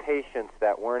accept patients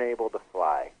that weren't able to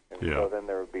fly. And so then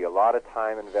there would be a lot of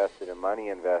time invested and money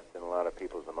invested and a lot of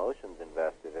people's emotions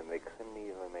invested, and they couldn't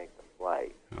even make the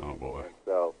flight. Oh, boy. And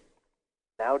so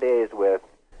nowadays with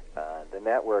the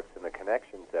networks and the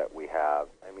connections that we have,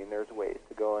 I mean, there's ways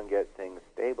to go and get things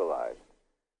stabilized.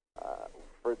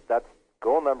 That's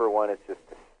goal number one, is just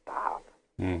to stop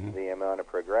the amount of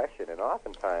progression. And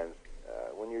oftentimes,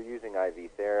 when you're using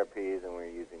IV therapies and when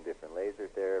you're using different laser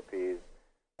therapies,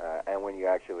 and when you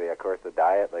actually, of course, the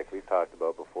diet, like we've talked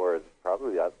about before, is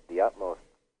probably the utmost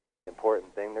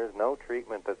important thing. There's no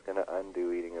treatment that's going to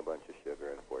undo eating a bunch of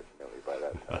sugar, unfortunately, by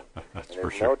that time. And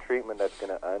there's no treatment that's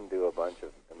going to undo a bunch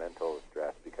of mental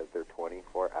stress, because they're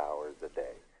 24 hours a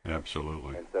day.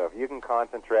 Absolutely. And so if you can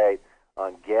concentrate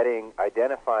on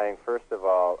identifying, first of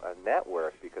all, a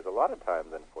network, because a lot of times,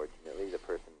 unfortunately, the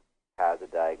person has a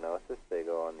diagnosis, they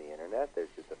go on the internet, there's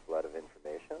just a flood of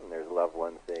information, and there's loved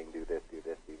ones saying, do this, do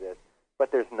this, do this,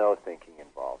 but there's no thinking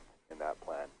involved in that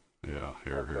plan. Yeah,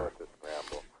 here. So it's a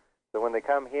scramble. So when they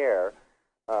come here,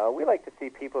 we like to see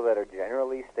people that are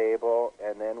generally stable,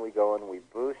 and then we go and we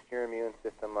boost your immune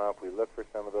system up. We look for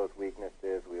some of those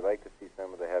weaknesses. We like to see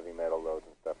some of the heavy metal loads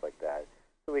and stuff like that,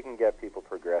 so we can get people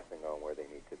progressing on where they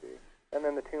need to be. And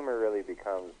then the tumor really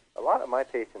becomes, a lot of my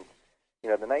patients, you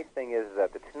know, the nice thing is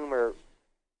that the tumor,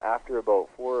 after about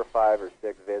 4 or 5 or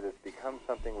 6 visits, becomes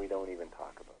something we don't even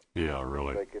talk about. Yeah,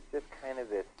 really. Like, it's just kind of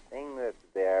this thing that's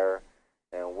there,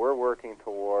 and we're working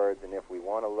towards, and if we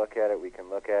want to look at it, we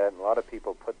can look at it. And a lot of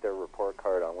people put their report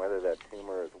card on whether that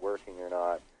tumor is working or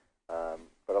not.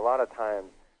 But a lot of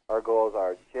times, our goals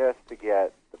are just to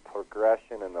get the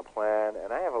progression and the plan.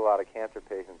 And I have a lot of cancer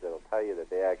patients that will tell you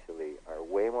that they actually are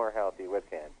way more healthy with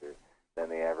cancer than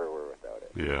they ever were without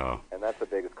it. Yeah. And that's the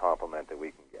biggest compliment that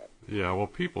we can get. Yeah, well,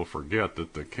 people forget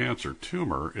that the cancer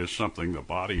tumor is something the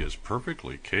body is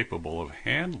perfectly capable of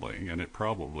handling, and it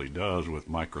probably does with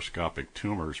microscopic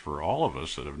tumors for all of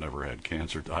us that have never had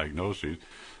cancer diagnoses,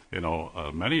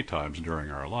 many times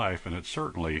during our life, and it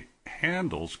certainly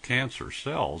handles cancer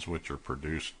cells, which are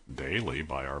produced daily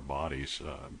by our body's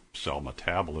cell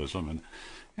metabolism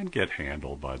and get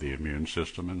handled by the immune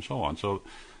system and so on. So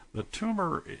the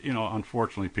tumor,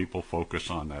 unfortunately, people focus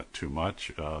on that too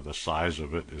much. The size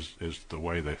of it is the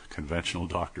way the conventional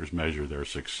doctors measure their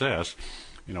success.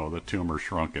 The tumor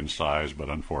shrunk in size, but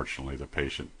unfortunately the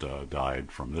patient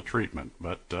died from the treatment.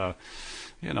 But,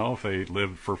 if they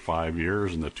lived for 5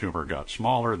 years and the tumor got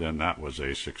smaller, then that was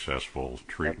a successful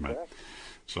treatment.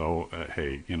 So,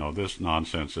 hey, this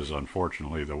nonsense is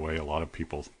unfortunately the way a lot of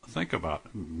people think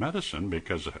about medicine,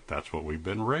 because that's what we've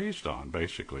been raised on,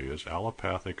 basically, is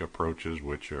allopathic approaches,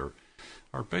 which are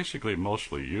basically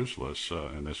mostly useless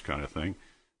in this kind of thing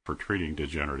for treating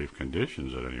degenerative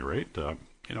conditions, at any rate.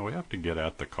 We have to get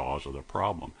at the cause of the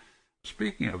problem.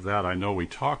 Speaking of that, I know we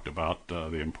talked about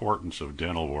the importance of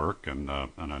dental work, and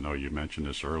I know you mentioned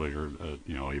this earlier,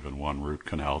 even one root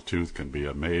canal tooth can be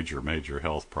a major, major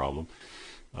health problem.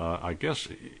 I guess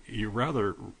you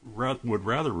would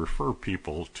rather refer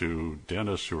people to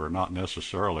dentists who are not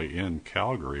necessarily in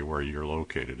Calgary, where you're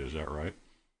located. Is that right?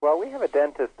 Well, we have a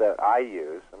dentist that I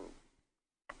use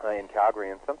in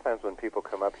Calgary, and sometimes when people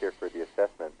come up here for the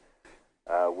assessment,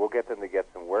 we'll get them to get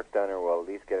some work done, or we'll at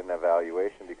least get an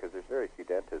evaluation, because there's very few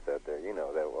dentists out there,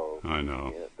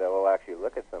 that will actually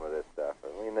look at some of this stuff.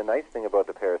 I mean, the nice thing about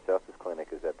the Paracelsus Clinic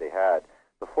is that they had,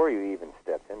 before you even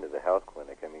stepped into the health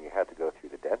clinic, you had to go through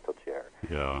the dental chair.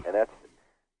 Yeah. And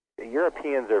the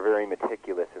Europeans are very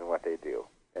meticulous in what they do.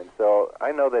 And so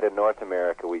I know that in North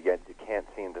America you can't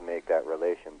seem to make that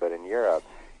relation, but in Europe,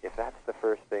 if that's the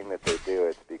first thing that they do,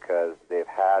 it's because they've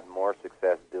had more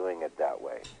success doing it that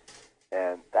way.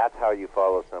 And that's how you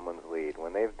follow someone's lead.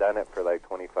 When they've done it for like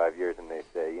 25 years and they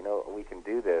say, we can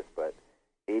do this, but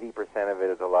 80% of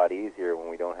it is a lot easier when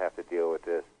we don't have to deal with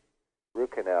this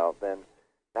root canal, then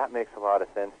that makes a lot of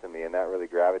sense to me, and that really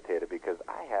gravitated, because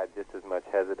I had just as much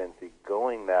hesitancy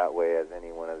going that way as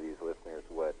any one of these listeners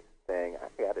would, saying,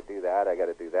 I got to do that, I got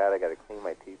to do that, I got to clean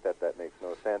my teeth, that makes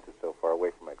no sense, it's so far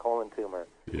away from my colon tumor.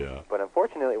 Yeah. But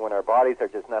unfortunately, when our bodies are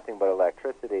just nothing but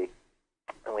electricity,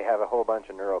 and we have a whole bunch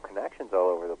of neural connections all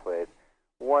over the place,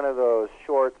 one of those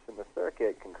shorts in the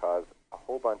circuit can cause a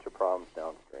whole bunch of problems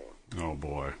downstream. Oh,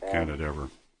 boy. And Can it ever?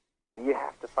 you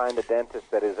have to find a dentist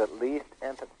that is at least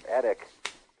empathetic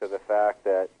to the fact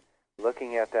that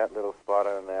looking at that little spot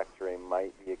on an X-ray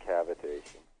might be a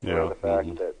cavitation. Yeah. Or the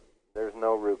fact that there's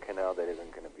no root canal that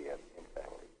isn't going to be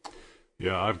infected.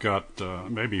 Yeah, I've got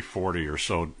maybe 40 or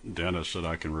so dentists that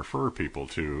I can refer people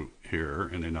to here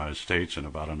in the United States, and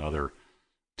about another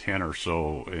 10 or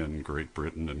so in Great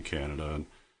Britain and Canada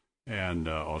and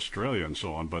Australia and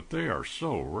so on, but they are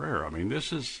so rare. I mean,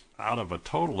 this is out of a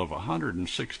total of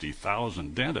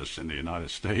 160,000 dentists in the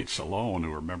United States alone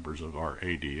who are members of our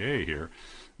ADA here,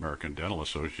 American Dental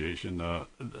Association.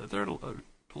 There are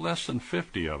less than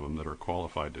 50 of them that are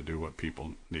qualified to do what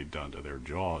people need done to their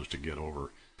jaws to get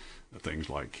over things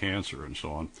like cancer and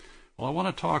so on. Well, I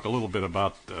want to talk a little bit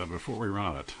about, before we run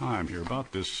out of time here,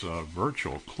 about this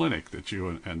virtual clinic that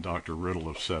you and Dr.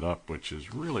 Riddle have set up, which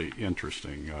is really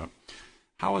interesting.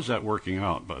 How is that working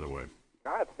out, by the way?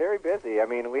 It's very busy. I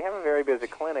mean, we have a very busy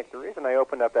clinic. The reason I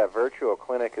opened up that virtual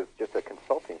clinic is just a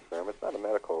consulting firm. It's not a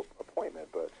medical appointment,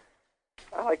 but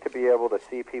I like to be able to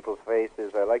see people's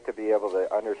faces. I like to be able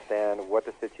to understand what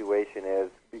the situation is,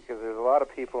 because there's a lot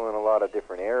of people in a lot of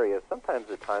different areas. Sometimes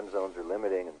the time zones are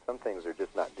limiting, and some things are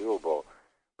just not doable.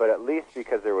 But at least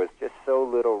because there was just so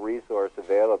little resource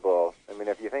available, I mean,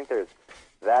 if you think there's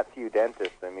that few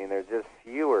dentists, I mean, there's just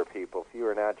fewer people,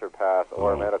 fewer naturopaths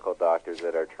or medical doctors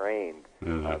that are trained,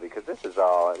 because this is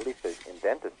all, at least in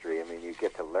dentistry, I mean, you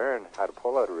get to learn how to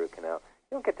pull out a root canal.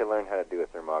 You don't get to learn how to do a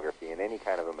thermography in any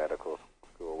kind of a medical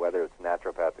school, whether it's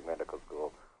naturopathic medical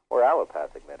school or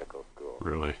allopathic medical school.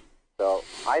 Really? So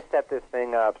I set this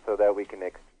thing up so that we can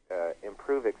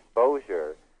improve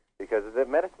exposure, because the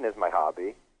medicine is my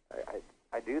hobby.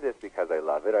 I do this because I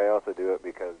love it. I also do it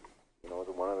because, you know, it's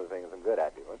one of the things I'm good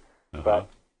at doing. But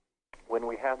when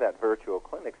we have that virtual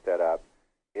clinic set up,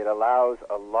 it allows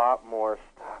a lot more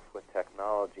stuff with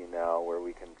technology now, where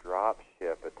we can drop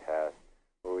ship a test,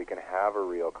 where we can have a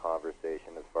real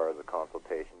conversation as far as the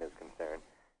consultation is concerned,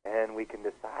 and we can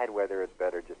decide whether it's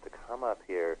better just to come up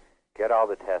here, get all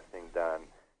the testing done,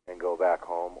 and go back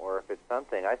home, or if it's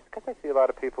something, because I see a lot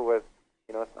of people with,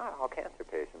 you know, it's not all cancer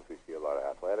patients. We see a lot of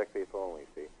athletic people, and we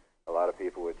see a lot of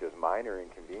people with just minor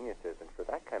inconveniences, and for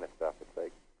that kind of stuff, it's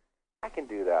like, I can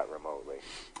do that remotely.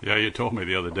 Yeah, you told me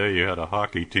the other day you had a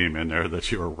hockey team in there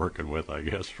that you were working with, I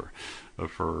guess, for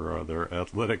their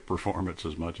athletic performance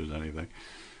as much as anything.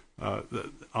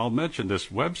 I'll mention this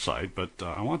website, but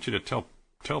I want you to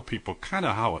tell people kind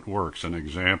of how it works. An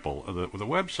example. The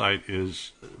website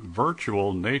is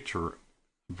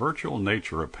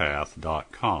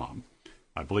virtualnaturopath.com.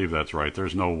 I believe that's right.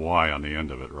 There's no Y on the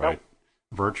end of it, right?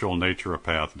 Nope.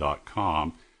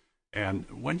 Virtualnaturopath.com. And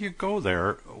when you go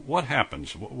there, what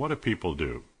happens? What do people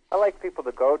do? I like people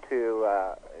to go to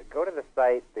the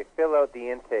site. They fill out the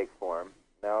intake form.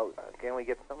 Now, again, we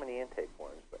get so many intake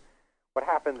forms, but what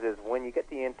happens is when you get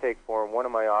the intake form, one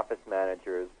of my office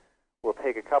managers will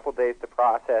take a couple days to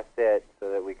process it so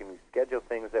that we can schedule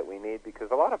things that we need, because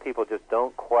a lot of people just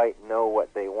don't quite know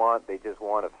what they want. They just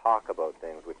want to talk about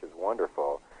things, which is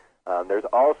wonderful. There's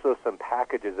also some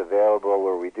packages available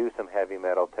where we do some heavy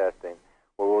metal testing,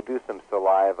 where we'll do some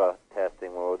saliva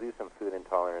testing, where we'll do some food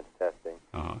intolerance testing,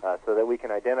 so that we can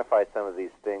identify some of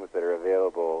these things that are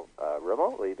available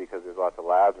remotely, because there's lots of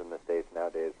labs in the States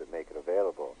nowadays that make it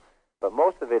available. But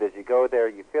most of it is you go there,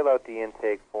 you fill out the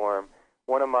intake form.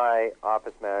 One of my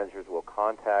office managers will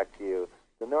contact you.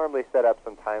 They'll normally set up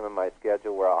some time in my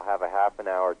schedule where I'll have a half an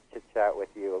hour chit-chat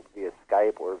with you via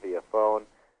Skype or via phone,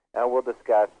 and we'll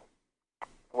discuss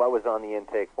what was on the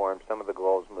intake form, some of the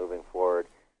goals moving forward,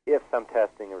 if some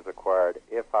testing is required,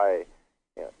 if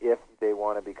they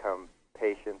want to become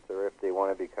patients, or if they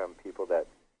want to become people that,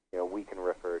 you know, we can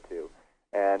refer to.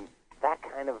 And that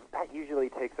usually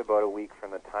takes about a week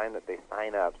from the time that they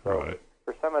sign up. So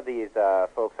for some of these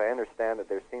folks, I understand that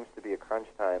there seems to be a crunch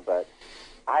time, but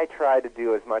I try to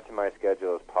do as much of my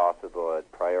schedule as possible at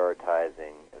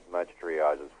prioritizing as much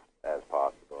triage as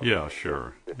possible. Yeah,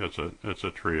 sure. It's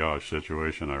a triage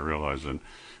situation, I realize.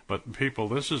 But people,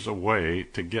 this is a way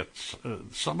to get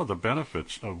some of the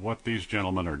benefits of what these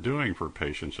gentlemen are doing for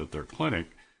patients at their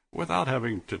clinic without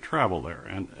having to travel there.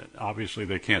 And obviously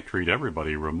they can't treat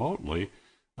everybody remotely,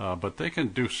 but they can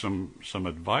do some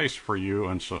advice for you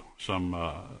and some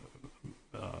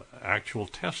actual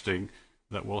testing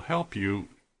that will help you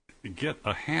get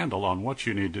a handle on what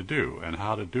you need to do and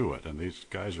how to do it. And these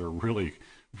guys are really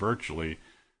virtually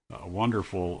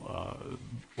wonderful,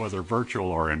 whether virtual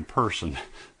or in person.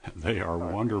 They are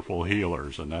wonderful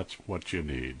healers, and that's what you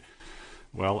need.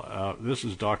 Well, this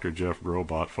is Dr. Jeff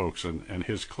Drobot, folks, and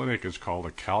his clinic is called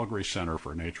the Calgary Center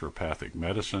for Naturopathic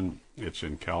Medicine. It's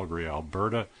in Calgary,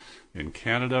 Alberta, in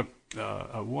Canada.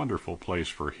 A wonderful place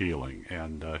for healing,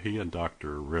 and he and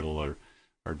Dr. Riddle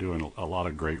are doing a lot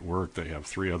of great work. They have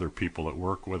 3 other people that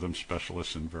work with them,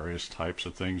 specialists in various types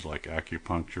of things like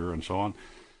acupuncture and so on.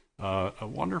 A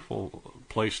wonderful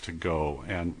place to go,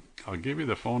 and I'll give you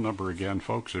the phone number again,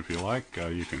 folks, if you like.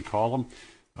 You can call them.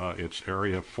 It's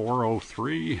area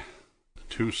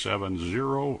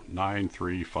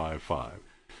 403-270-9355.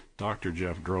 Dr.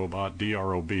 Jeff Drobot,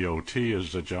 D-R-O-B-O-T,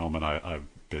 is the gentleman I've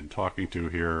been talking to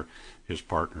here. His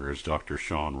partner is Dr.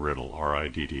 Sean Riddle,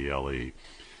 R-I-D-D-L-E.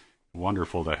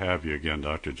 Wonderful to have you again,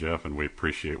 Dr. Jeff, and we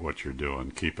appreciate what you're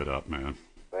doing. Keep it up, man.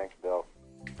 Thanks, Bill.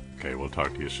 Okay, we'll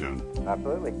talk to you soon.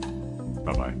 Absolutely.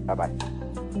 Bye-bye. Bye-bye.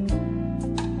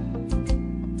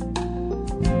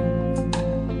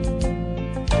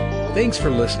 Thanks for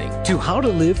listening to How to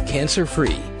Live Cancer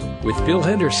Free with Bill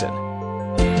Henderson.